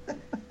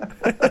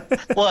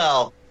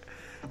 Well.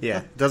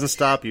 Yeah, it doesn't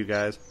stop you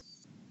guys.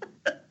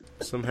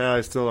 Somehow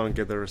I still don't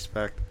get the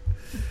respect.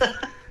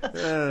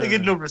 I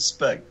get no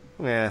respect.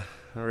 Yeah,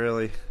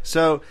 really.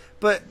 So,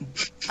 but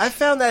I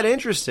found that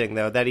interesting,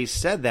 though, that he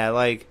said that.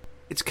 Like,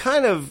 it's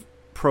kind of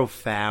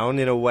profound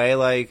in a way.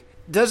 Like,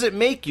 does it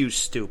make you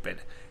stupid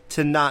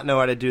to not know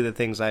how to do the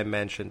things I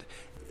mentioned?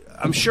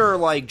 I'm sure,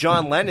 like,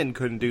 John Lennon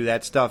couldn't do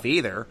that stuff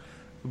either,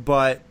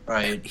 but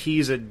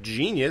he's a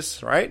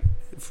genius, right?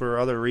 For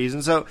other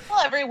reasons. So,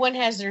 well, everyone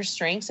has their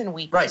strengths and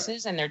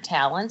weaknesses and their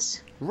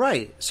talents.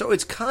 Right. So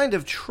it's kind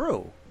of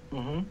true.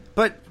 Mm-hmm.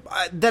 But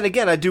then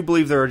again, I do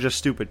believe there are just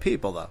stupid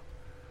people, though.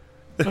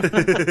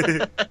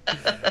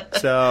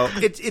 So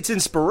it's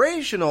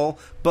inspirational,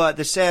 but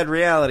the sad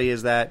reality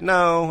is that,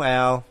 no,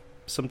 Al,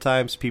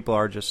 sometimes people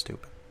are just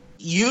stupid.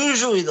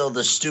 Usually, though,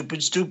 the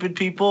stupid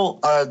people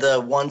are the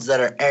ones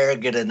that are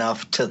arrogant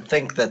enough to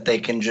think that they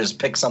can just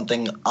pick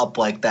something up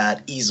like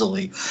that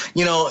easily.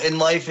 You know, in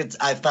life,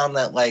 I found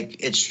that, like,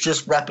 it's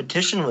just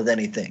repetition with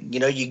anything. You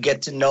know, you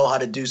get to know how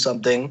to do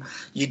something,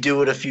 you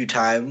do it a few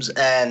times,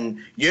 and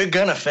you're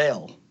gonna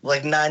fail,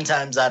 like 9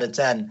 times out of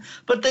 10.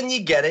 But then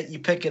you get it, you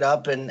pick it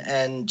up,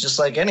 and just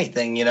like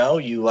anything, you know,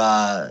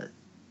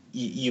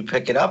 you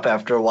pick it up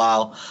after a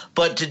while.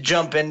 But to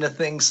jump into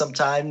things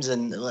sometimes,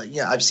 and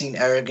I've seen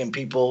arrogant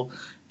people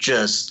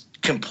just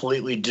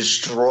completely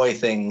destroy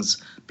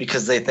things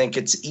because they think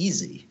it's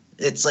easy.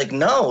 It's like,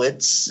 no,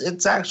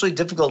 it's actually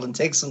difficult and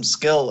takes some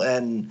skill,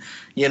 and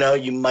you know,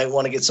 you might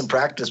want to get some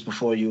practice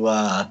before you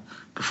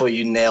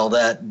nail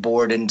that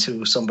board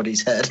into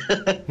somebody's head.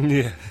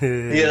 Yeah.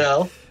 You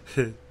know?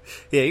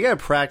 Yeah, you gotta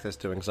practice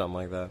doing something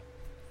like that.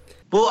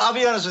 Well, I'll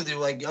be honest with you.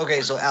 Like,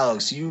 okay, so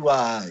Alex, you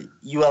have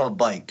a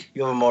bike,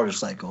 you have a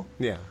motorcycle.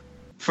 Yeah.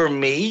 For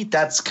me,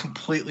 that's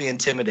completely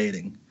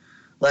intimidating.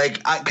 Like,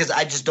 because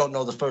I just don't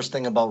know the first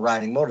thing about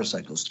riding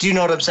motorcycles. Do you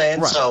know what I'm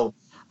saying? Right. So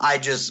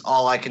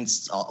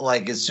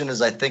as soon as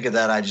I think of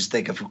that, I just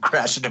think of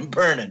crashing and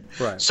burning.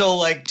 Right. So,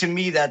 like, to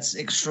me, that's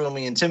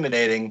extremely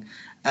intimidating.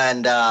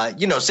 And,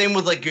 same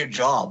with, like, your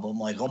job. I'm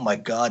like, oh, my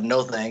God,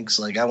 no thanks.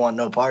 Like, I want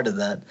no part of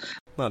that.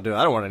 No, dude,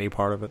 I don't want any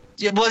part of it.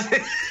 Yeah, but...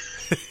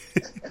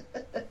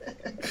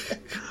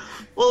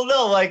 Well,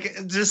 no,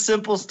 like, just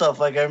simple stuff.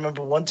 Like, I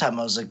remember one time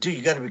I was like, dude,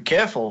 you got to be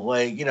careful.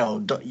 Like,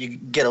 don't you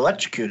get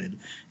electrocuted.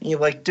 And you're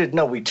like, dude,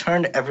 no, we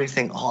turned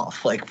everything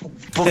off, like,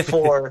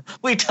 before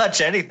we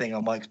touch anything.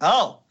 I'm like,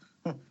 oh,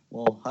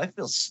 well, I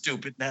feel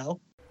stupid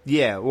now.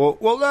 Yeah,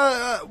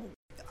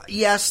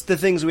 yes, the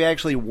things we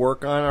actually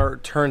work on are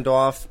turned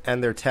off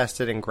and they're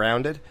tested and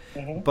grounded,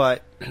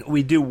 but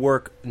we do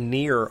work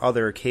near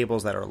other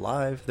cables that are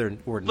live.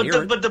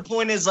 But the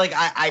point is, like,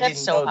 I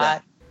didn't know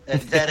that.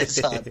 That is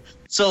hot.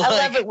 So I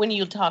love it when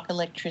you talk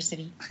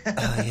electricity.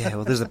 Yeah,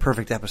 well, this is a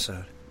perfect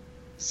episode.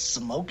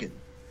 Smoking.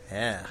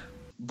 Yeah.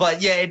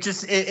 But yeah,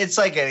 it's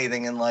like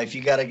anything in life.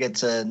 You got to get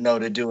to know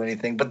to do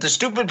anything. But the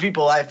stupid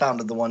people I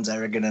found are the ones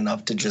arrogant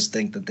enough to just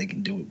think that they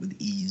can do it with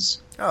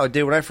ease. Oh,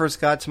 dude, when I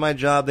first got to my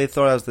job, they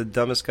thought I was the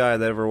dumbest guy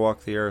that ever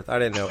walked the earth. I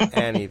didn't know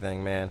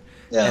anything, man.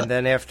 Yeah. And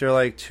then after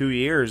like 2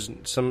 years,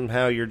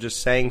 somehow you're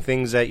just saying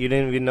things that you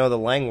didn't even know the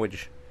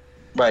language.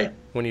 Right.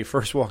 When you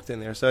first walked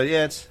in there. So,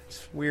 yeah, it's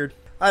weird.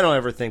 I don't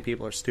ever think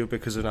people are stupid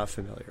because they're not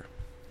familiar.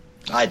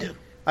 I do.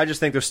 I just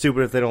think they're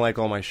stupid if they don't like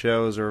all my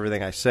shows or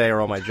everything I say or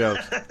all my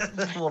jokes.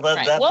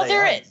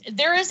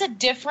 There is a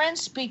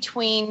difference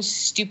between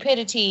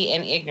stupidity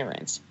and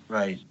ignorance.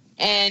 Right.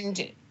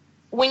 And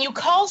when you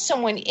call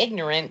someone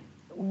ignorant,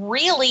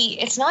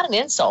 really, it's not an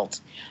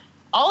insult.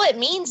 All it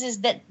means is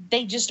that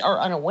they just are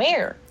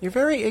unaware. You're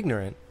very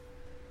ignorant.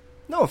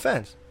 No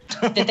offense.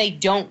 That they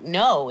don't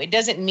know. It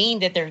doesn't mean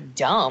that they're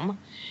dumb.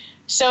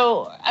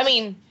 So, I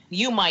mean,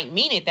 you might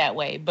mean it that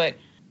way, but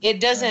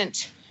it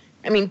doesn't.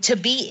 I mean, to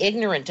be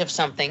ignorant of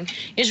something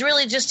is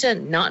really just to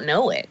not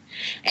know it.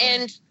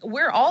 And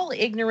we're all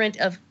ignorant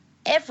of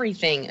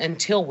everything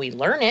until we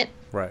learn it.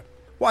 Right.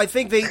 Well, I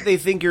think they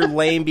think you're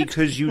lame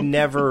because you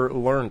never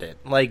learned it.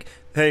 Like,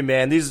 hey,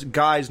 man, these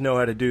guys know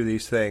how to do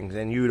these things,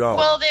 and you don't.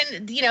 Well,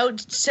 then, do you know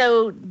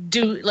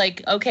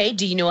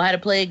how to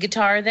play a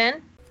guitar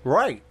then?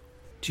 Right.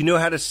 Do you know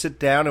how to sit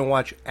down and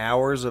watch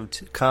hours of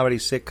comedy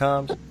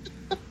sitcoms?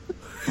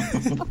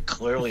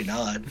 Clearly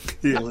not.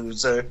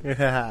 Loser.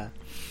 Yeah.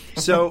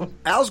 So,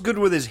 Al's good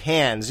with his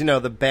hands,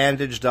 the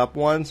bandaged up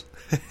ones.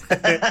 He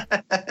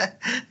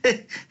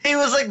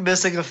was, like,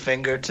 missing a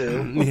finger,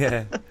 too.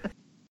 Yeah.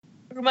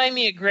 Remind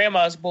me of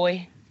Grandma's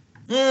boy.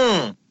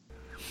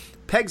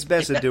 Peg's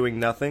best at doing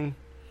nothing.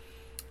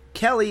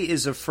 Kelly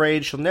is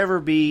afraid she'll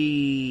never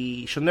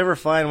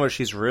find what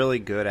she's really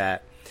good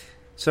at.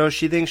 So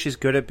she thinks she's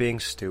good at being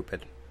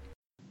stupid.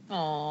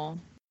 Aww.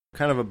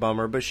 Kind of a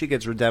bummer, but she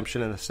gets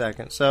redemption in a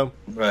second. So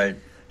right.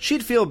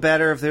 She'd feel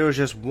better if there was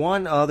just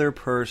one other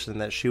person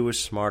that she was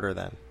smarter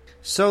than.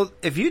 So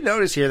if you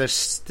notice here, the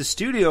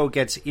studio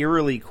gets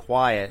eerily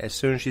quiet as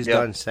soon as she's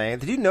done saying.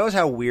 Did you notice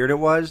how weird it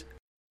was?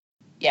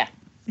 Yeah.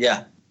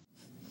 Yeah.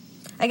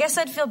 I guess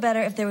I'd feel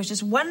better if there was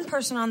just one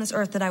person on this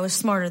earth that I was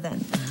smarter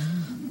than.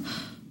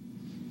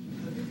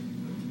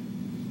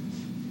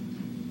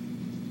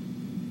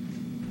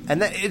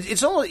 And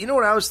it's all, you know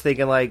what I was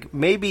thinking? Like,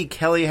 maybe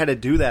Kelly had to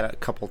do that a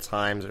couple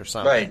times or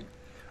something.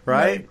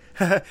 Right?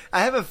 I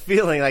have a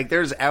feeling like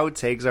there's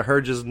outtakes of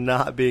her just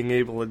not being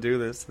able to do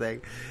this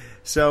thing.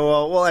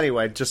 So,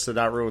 anyway, just to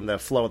not ruin the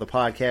flow of the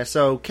podcast.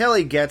 So,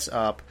 Kelly gets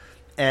up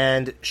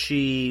and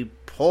she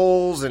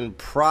pulls and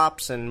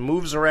props and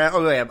moves around.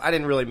 Oh, yeah, I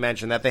didn't really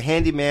mention that. The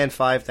Handyman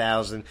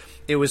 5000,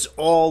 it was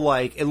all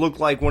like, it looked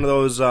like one of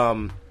those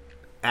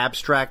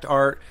abstract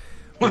art.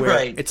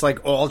 Where it's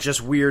like all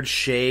just weird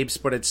shapes,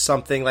 but it's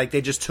something like they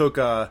took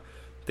a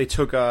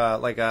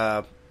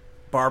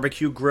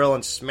barbecue grill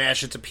and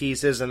smashed it to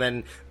pieces and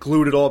then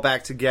glued it all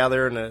back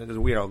together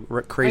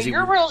and crazy.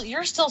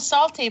 You're still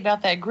salty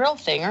about that grill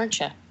thing, aren't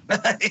you?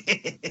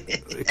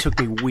 It took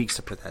me weeks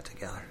to put that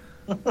together.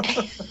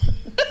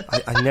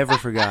 I never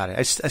forgot it.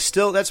 I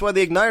still, that's why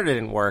the igniter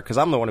didn't work, because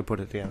I'm the one who put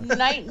it together.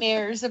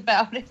 Nightmares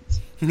about it.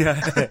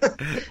 Yeah.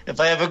 If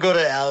I ever go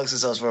to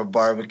Alex's house for a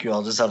barbecue,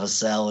 I'll just have a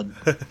salad.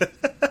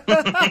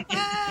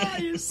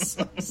 You're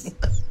so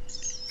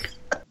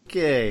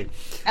okay.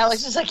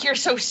 Alex is like, you're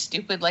so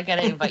stupid, like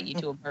I'd invite you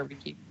to a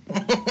barbecue.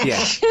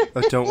 Yeah,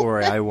 but don't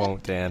worry, I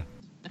won't, Dan.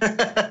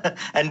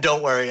 And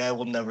don't worry, I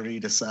will never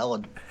eat a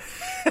salad.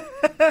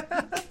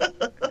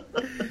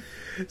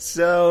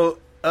 So,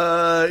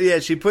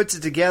 she puts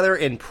it together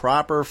in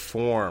proper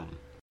form.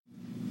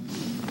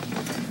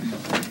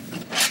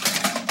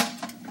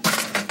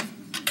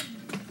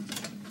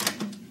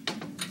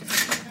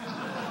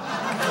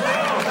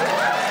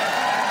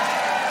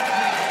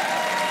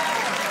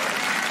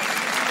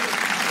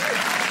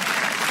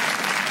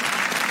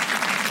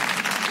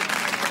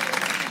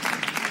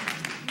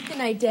 Good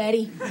night,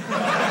 Daddy.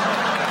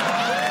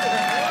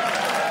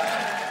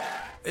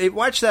 Hey,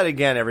 watch that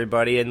again,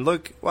 everybody, and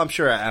look. Well, I'm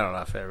sure, I don't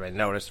know if everybody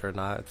noticed or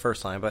not the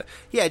first time, but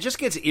yeah, it just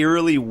gets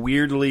eerily,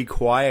 weirdly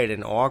quiet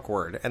and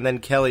awkward, and then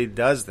Kelly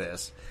does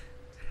this.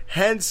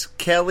 Hence,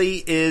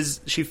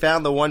 she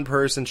found the one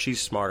person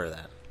she's smarter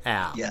than,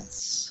 Al.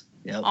 Yes.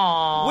 Yep.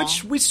 Aww.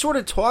 Which we sort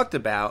of talked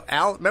about.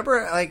 Al,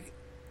 remember, like,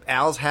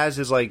 Al's has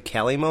his, like,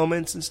 Kelly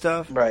moments and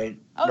stuff? Right.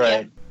 Oh,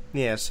 right.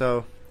 Yeah,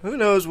 so who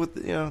knows what,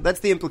 that's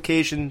the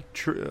implication,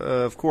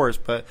 of course,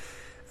 but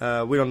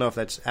we don't know if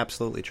that's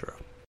absolutely true.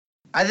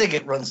 I think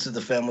it runs through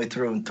the family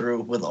through and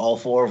through with all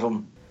four of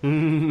them.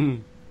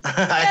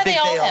 I think they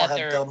all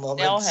have dumb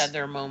moments. They all had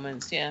their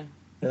moments, yeah.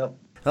 Yep.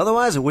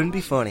 Otherwise, it wouldn't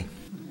be funny.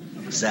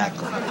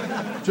 Exactly.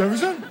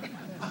 Jefferson?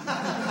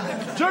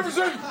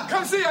 Jefferson,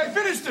 come see, I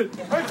finished it!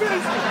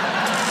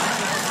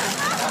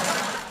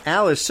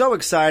 Al is so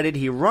excited,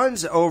 he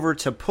runs over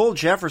to pull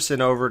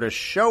Jefferson over to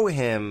show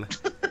him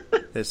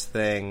this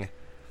thing.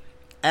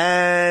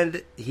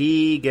 And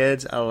he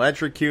gets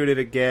electrocuted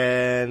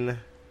again.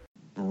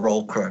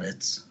 Roll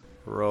credits.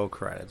 Roll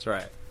credits,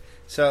 right.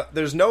 So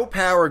there's no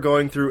power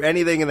going through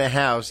anything in the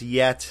house,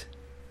 yet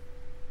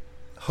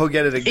he'll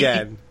get it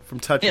again from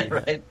touching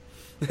right.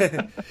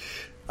 it.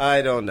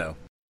 I don't know.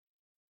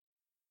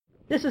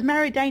 This is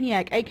Mary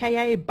Daniak,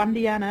 a.k.a.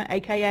 Bundyana,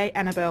 a.k.a.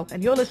 Annabelle,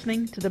 and you're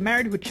listening to the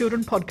Married with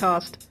Children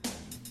podcast.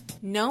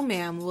 No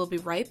Ma'am will be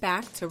right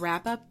back to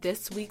wrap up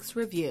this week's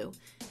review.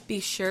 Be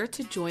sure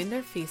to join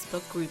their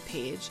Facebook group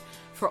page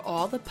for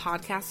all the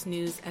podcast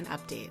news and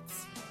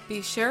updates.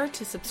 Be sure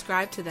to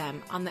subscribe to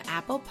them on the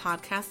Apple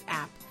Podcast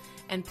app,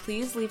 and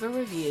please leave a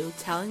review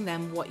telling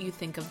them what you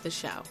think of the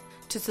show.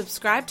 To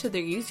subscribe to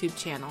their YouTube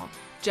channel,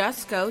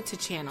 just go to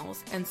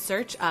channels and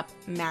search up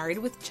Married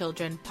with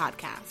Children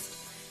podcast.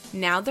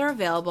 Now they're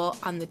available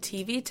on the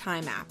TV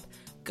Time app.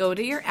 Go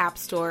to your app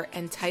store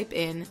and type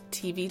in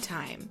TV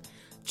Time.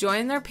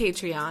 Join their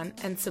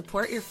Patreon and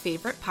support your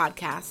favorite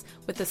podcasts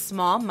with a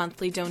small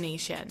monthly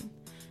donation.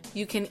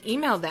 You can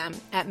email them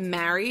at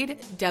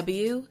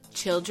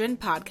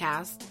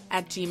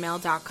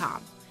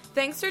marriedwchildrenpodcast@gmail.com.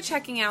 Thanks for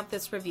checking out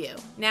this review.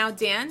 Now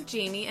Dan,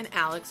 Jamie, and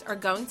Alex are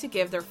going to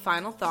give their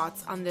final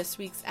thoughts on this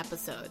week's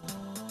episode.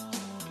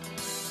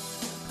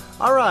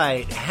 All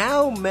right,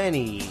 how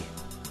many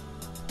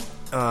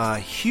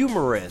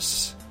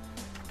humorous,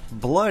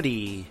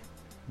 bloody,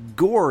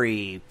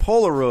 gory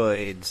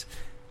Polaroids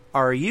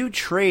are you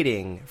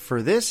trading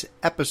for this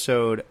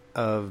episode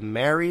of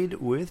Married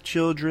with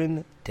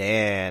Children?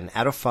 Dan,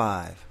 out of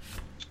 5.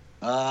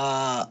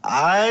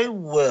 I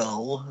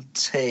will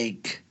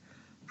take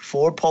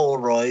 4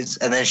 Polaroids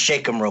and then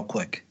shake them real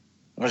quick.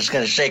 I'm just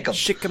going to shake them.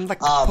 Shake them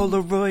like a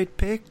Polaroid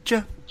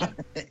picture.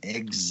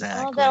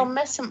 Exactly. Oh, that'll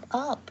mess them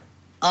up.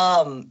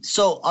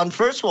 So on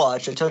first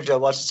watch, I told you I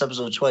watched this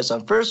episode twice.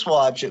 On first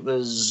watch, it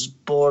was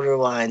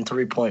borderline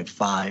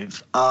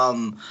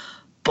 3.5.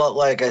 But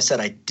like I said,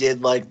 I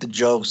did like the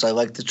jokes. I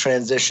like the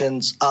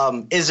transitions.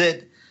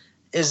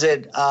 Is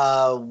it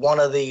one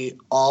of the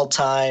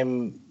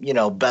all-time,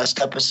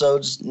 best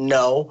episodes?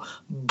 No.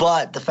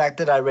 But the fact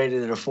that I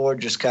rated it a 4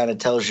 just kind of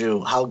tells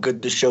you how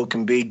good the show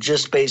can be,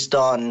 just based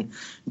on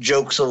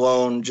jokes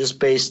alone, just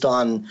based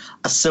on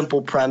a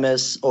simple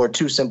premise or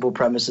 2 simple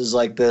premises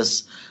like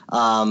this,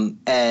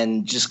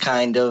 and just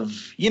kind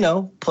of,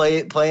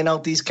 playing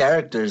out these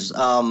characters.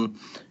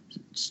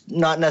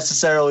 Not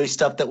necessarily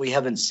stuff that we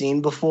haven't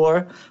seen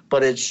before,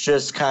 but it's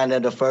just kind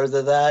of to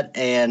further that.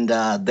 And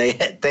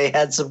they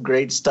had some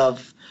great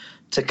stuff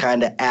to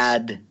kind of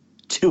add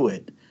to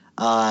it,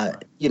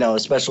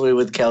 especially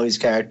with Kelly's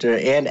character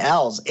and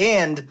Al's.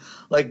 And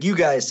like you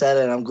guys said,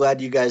 and I'm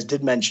glad you guys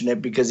did mention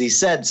it because he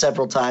said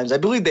several times, I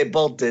believe they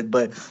both did,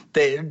 but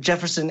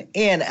Jefferson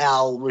and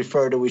Al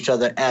refer to each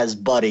other as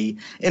buddy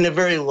in a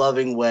very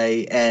loving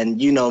way.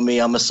 And you know me,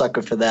 I'm a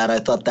sucker for that. I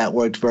thought that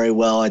worked very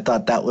well. I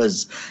thought that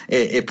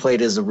it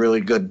played as a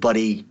really good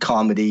buddy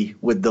comedy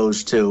with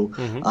those two.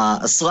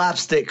 Mm-hmm. A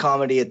slapstick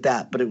comedy at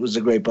that, but it was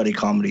a great buddy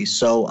comedy.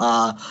 So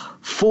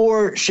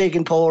 4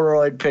 shaken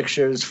Polaroid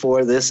pictures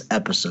for this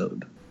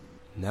episode.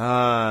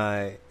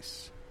 Nice.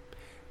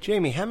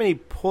 Jamie, how many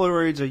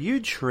Polaroids are you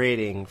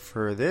trading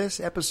for this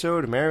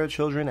episode of Married with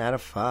Children out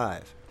of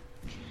 5?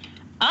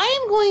 I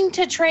am going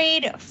to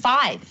trade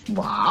 5.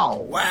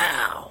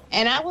 Wow.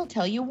 And I will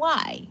tell you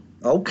why.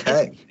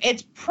 Okay.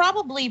 It's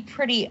probably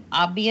pretty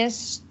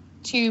obvious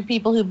to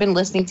people who've been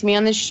listening to me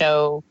on this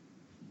show.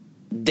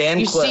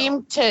 Dan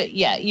Quayle.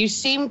 You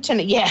seem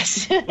to,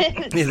 yes. Yeah,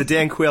 the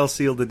Dan Quayle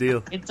sealed the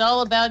deal. It's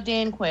all about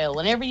Dan Quayle.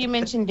 Whenever you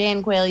mention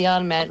Dan Quayle, you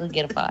automatically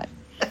get a 5.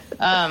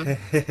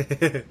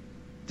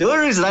 The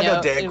only reason I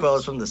know Dan Quayle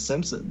is from The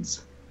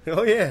Simpsons.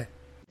 Oh, yeah.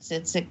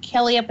 It's a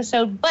Kelly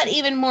episode, but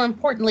even more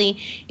importantly,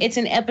 it's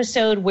an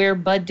episode where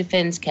Bud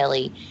defends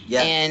Kelly.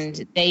 Yes.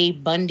 And they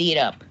Bundy it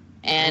up.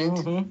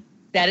 And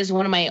that is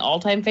one of my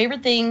all-time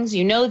favorite things.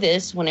 You know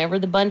this. Whenever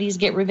the Bundys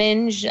get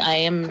revenge, I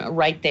am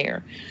right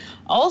there.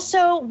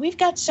 Also, we've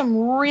got some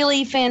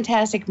really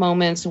fantastic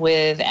moments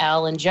with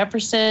Al and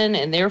Jefferson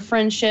and their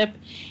friendship,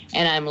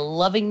 and I'm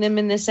loving them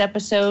in this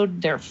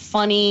episode. They're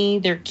funny.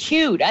 They're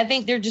cute. I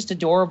think they're just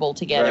adorable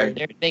together.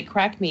 Right. They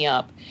crack me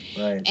up.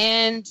 Right.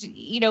 And,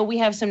 we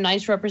have some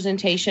nice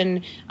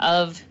representation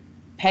of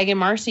Peg and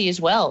Marcy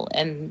as well.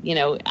 And,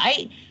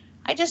 I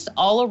just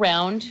all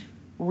around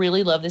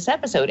really love this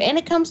episode, and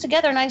it comes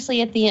together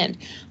nicely at the end.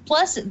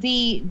 Plus,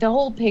 the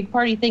whole pig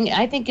party thing,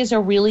 I think, is a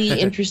really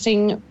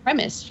interesting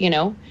premise. You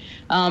know,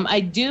 I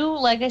do,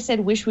 like I said,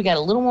 wish we got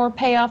a little more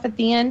payoff at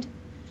the end,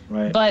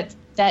 right? But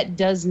that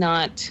does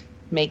not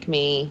make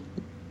me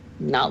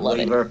not love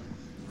it.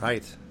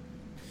 Right.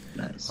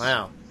 Nice.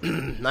 Wow.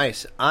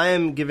 Nice.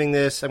 I'm giving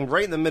this, I'm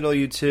right in the middle of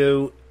you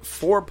two,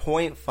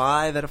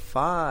 4.5 out of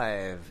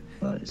 5.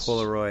 Nice.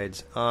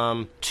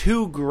 Polaroids.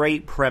 Two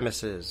great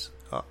premises.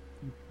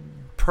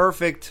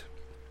 Perfect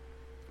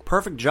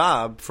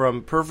job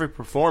from perfect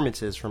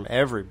performances from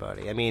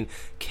everybody. I mean,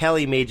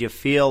 Kelly made you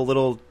feel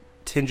little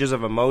tinges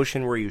of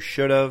emotion where you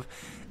should have.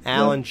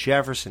 Alan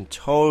Jefferson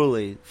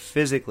totally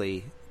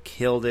physically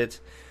killed it.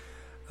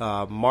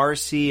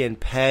 Marcy and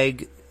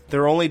Peg,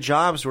 their only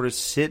jobs were to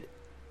sit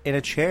in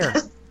a chair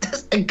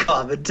and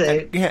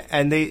commentate.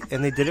 And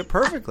they did it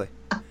perfectly.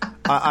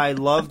 I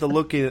love the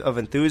look of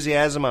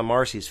enthusiasm on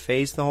Marcy's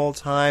face the whole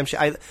time.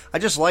 I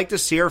just like to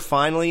see her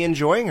finally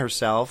enjoying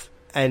herself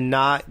and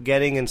not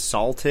getting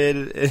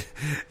insulted,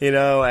 you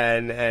know,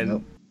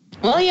 and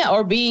well, yeah,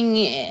 or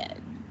being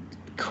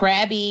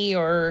crabby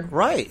or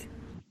right,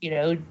 you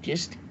know,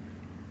 just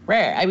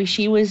rare. I mean,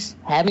 she was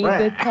having a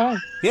good time.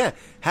 Yeah,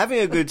 having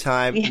a good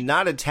time,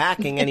 not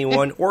attacking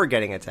anyone or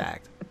getting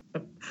attacked.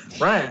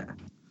 Right.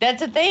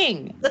 That's a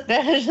thing.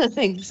 That is a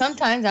thing.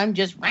 Sometimes I'm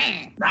just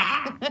I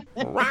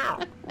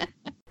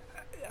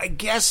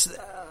guess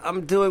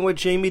I'm doing what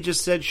Jamie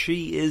just said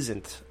she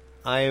isn't.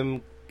 I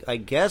am, I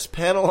guess,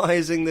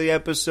 penalizing the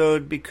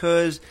episode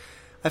because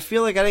I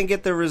feel like I didn't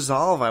get the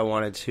resolve I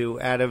wanted to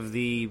out of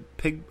the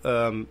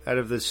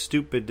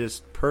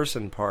stupidest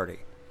person party.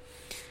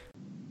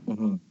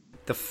 Mm-hmm.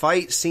 The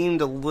fight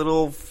seemed a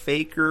little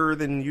faker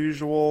than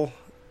usual,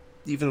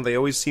 even though they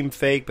always seem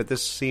fake, but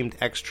this seemed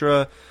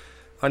extra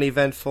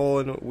uneventful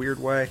in a weird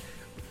way.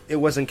 It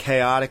wasn't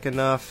chaotic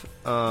enough,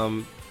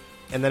 and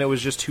then it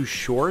was just too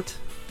short,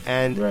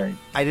 and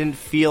I didn't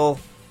feel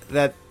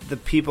that the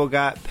people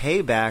got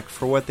payback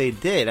for what they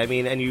did. I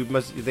mean, and you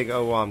think,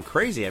 oh, well, I'm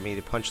crazy. I mean,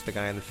 he punched the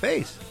guy in the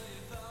face,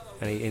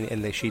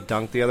 and she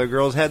dunked the other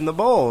girl's head in the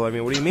bowl. I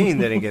mean, what do you mean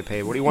they didn't get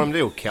paid? What do you want them to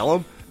do, kill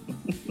him?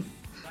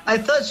 I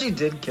thought she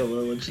did kill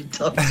her when she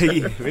dunked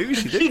her. Maybe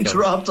she did. She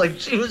dropped like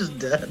she was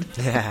dead.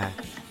 Yeah.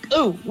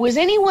 Ooh, was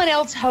anyone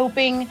else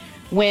hoping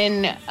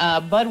when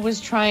Bud was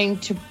trying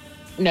to...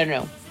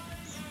 No.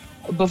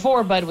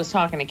 Before Bud was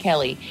talking to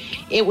Kelly,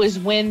 it was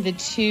when the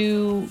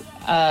two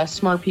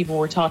smart people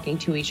were talking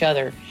to each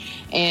other,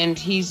 and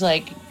he's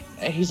like,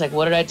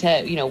 what did I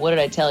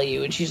tell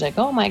you? And she's like,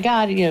 oh my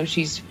God, you know,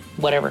 she's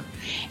whatever.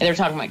 And they're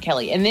talking about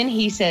Kelly. And then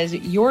he says,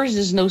 yours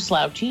is no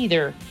slouch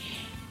either.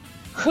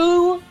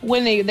 Who,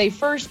 when they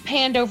first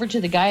panned over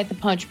to the guy at the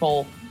punch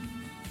bowl,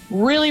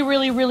 really,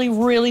 really, really,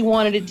 really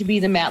wanted it to be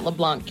the Matt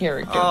LeBlanc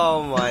character.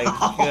 Oh my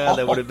God,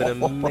 that would have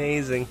been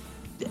amazing.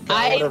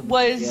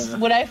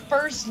 When I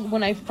first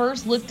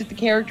looked at the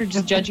character,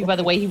 just judging by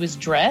the way he was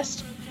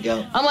dressed,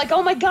 yeah, I'm like,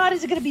 oh my God,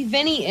 is it going to be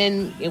Vinny?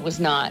 And it was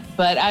not.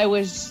 But I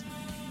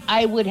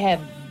would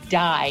have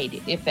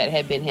died if that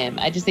had been him.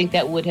 I just think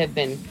that would have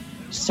been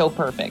so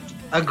perfect.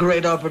 A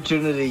great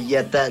opportunity,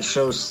 yet that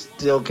show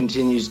still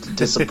continues to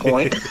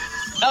disappoint.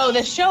 Oh,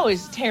 the show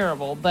is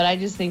terrible, but I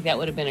just think that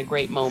would have been a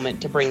great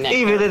moment to bring that.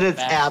 Even in its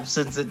back.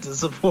 absence, it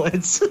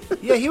disappoints.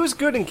 Yeah, he was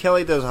good in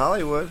Kelly Does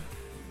Hollywood.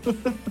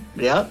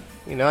 Yeah.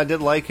 You know, I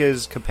did like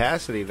his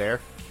capacity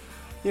there.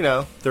 You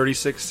know,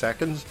 36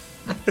 seconds.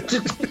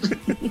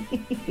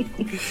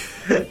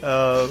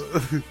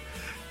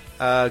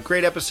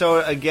 Great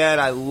episode. Again,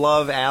 I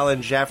love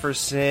Alan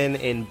Jefferson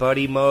in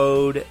buddy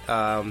mode.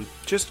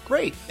 Just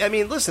great. I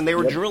mean, listen, they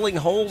were drilling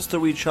holes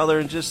through each other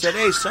and just said,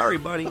 hey, sorry,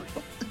 buddy.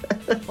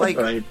 Like,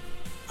 right.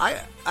 I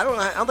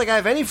don't think I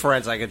have any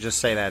friends I could just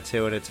say that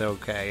to and it's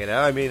okay, you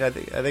know? I mean, I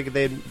think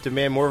they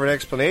demand more of an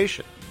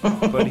explanation.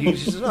 But he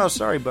says, oh,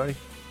 sorry, buddy.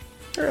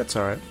 That's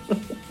all right.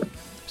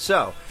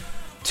 So,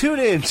 tune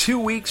in 2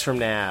 weeks from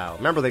now.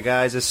 Remember,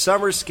 guys, the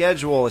summer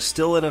schedule is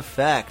still in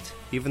effect,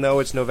 even though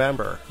it's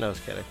November. No, I was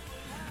kidding.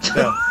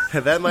 No,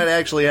 that might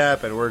actually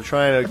happen. We're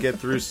trying to get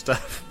through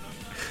stuff.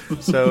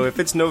 So if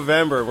it's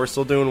November, we're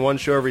still doing one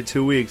show every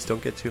 2 weeks.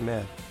 Don't get too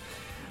mad.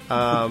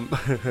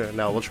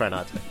 No, we'll try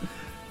not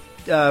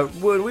to.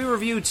 When we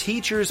review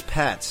Teacher's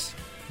Pets,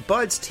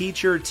 Bud's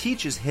teacher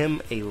teaches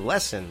him a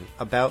lesson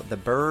about the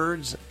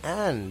birds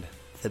and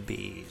the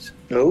bees.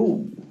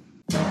 Oh.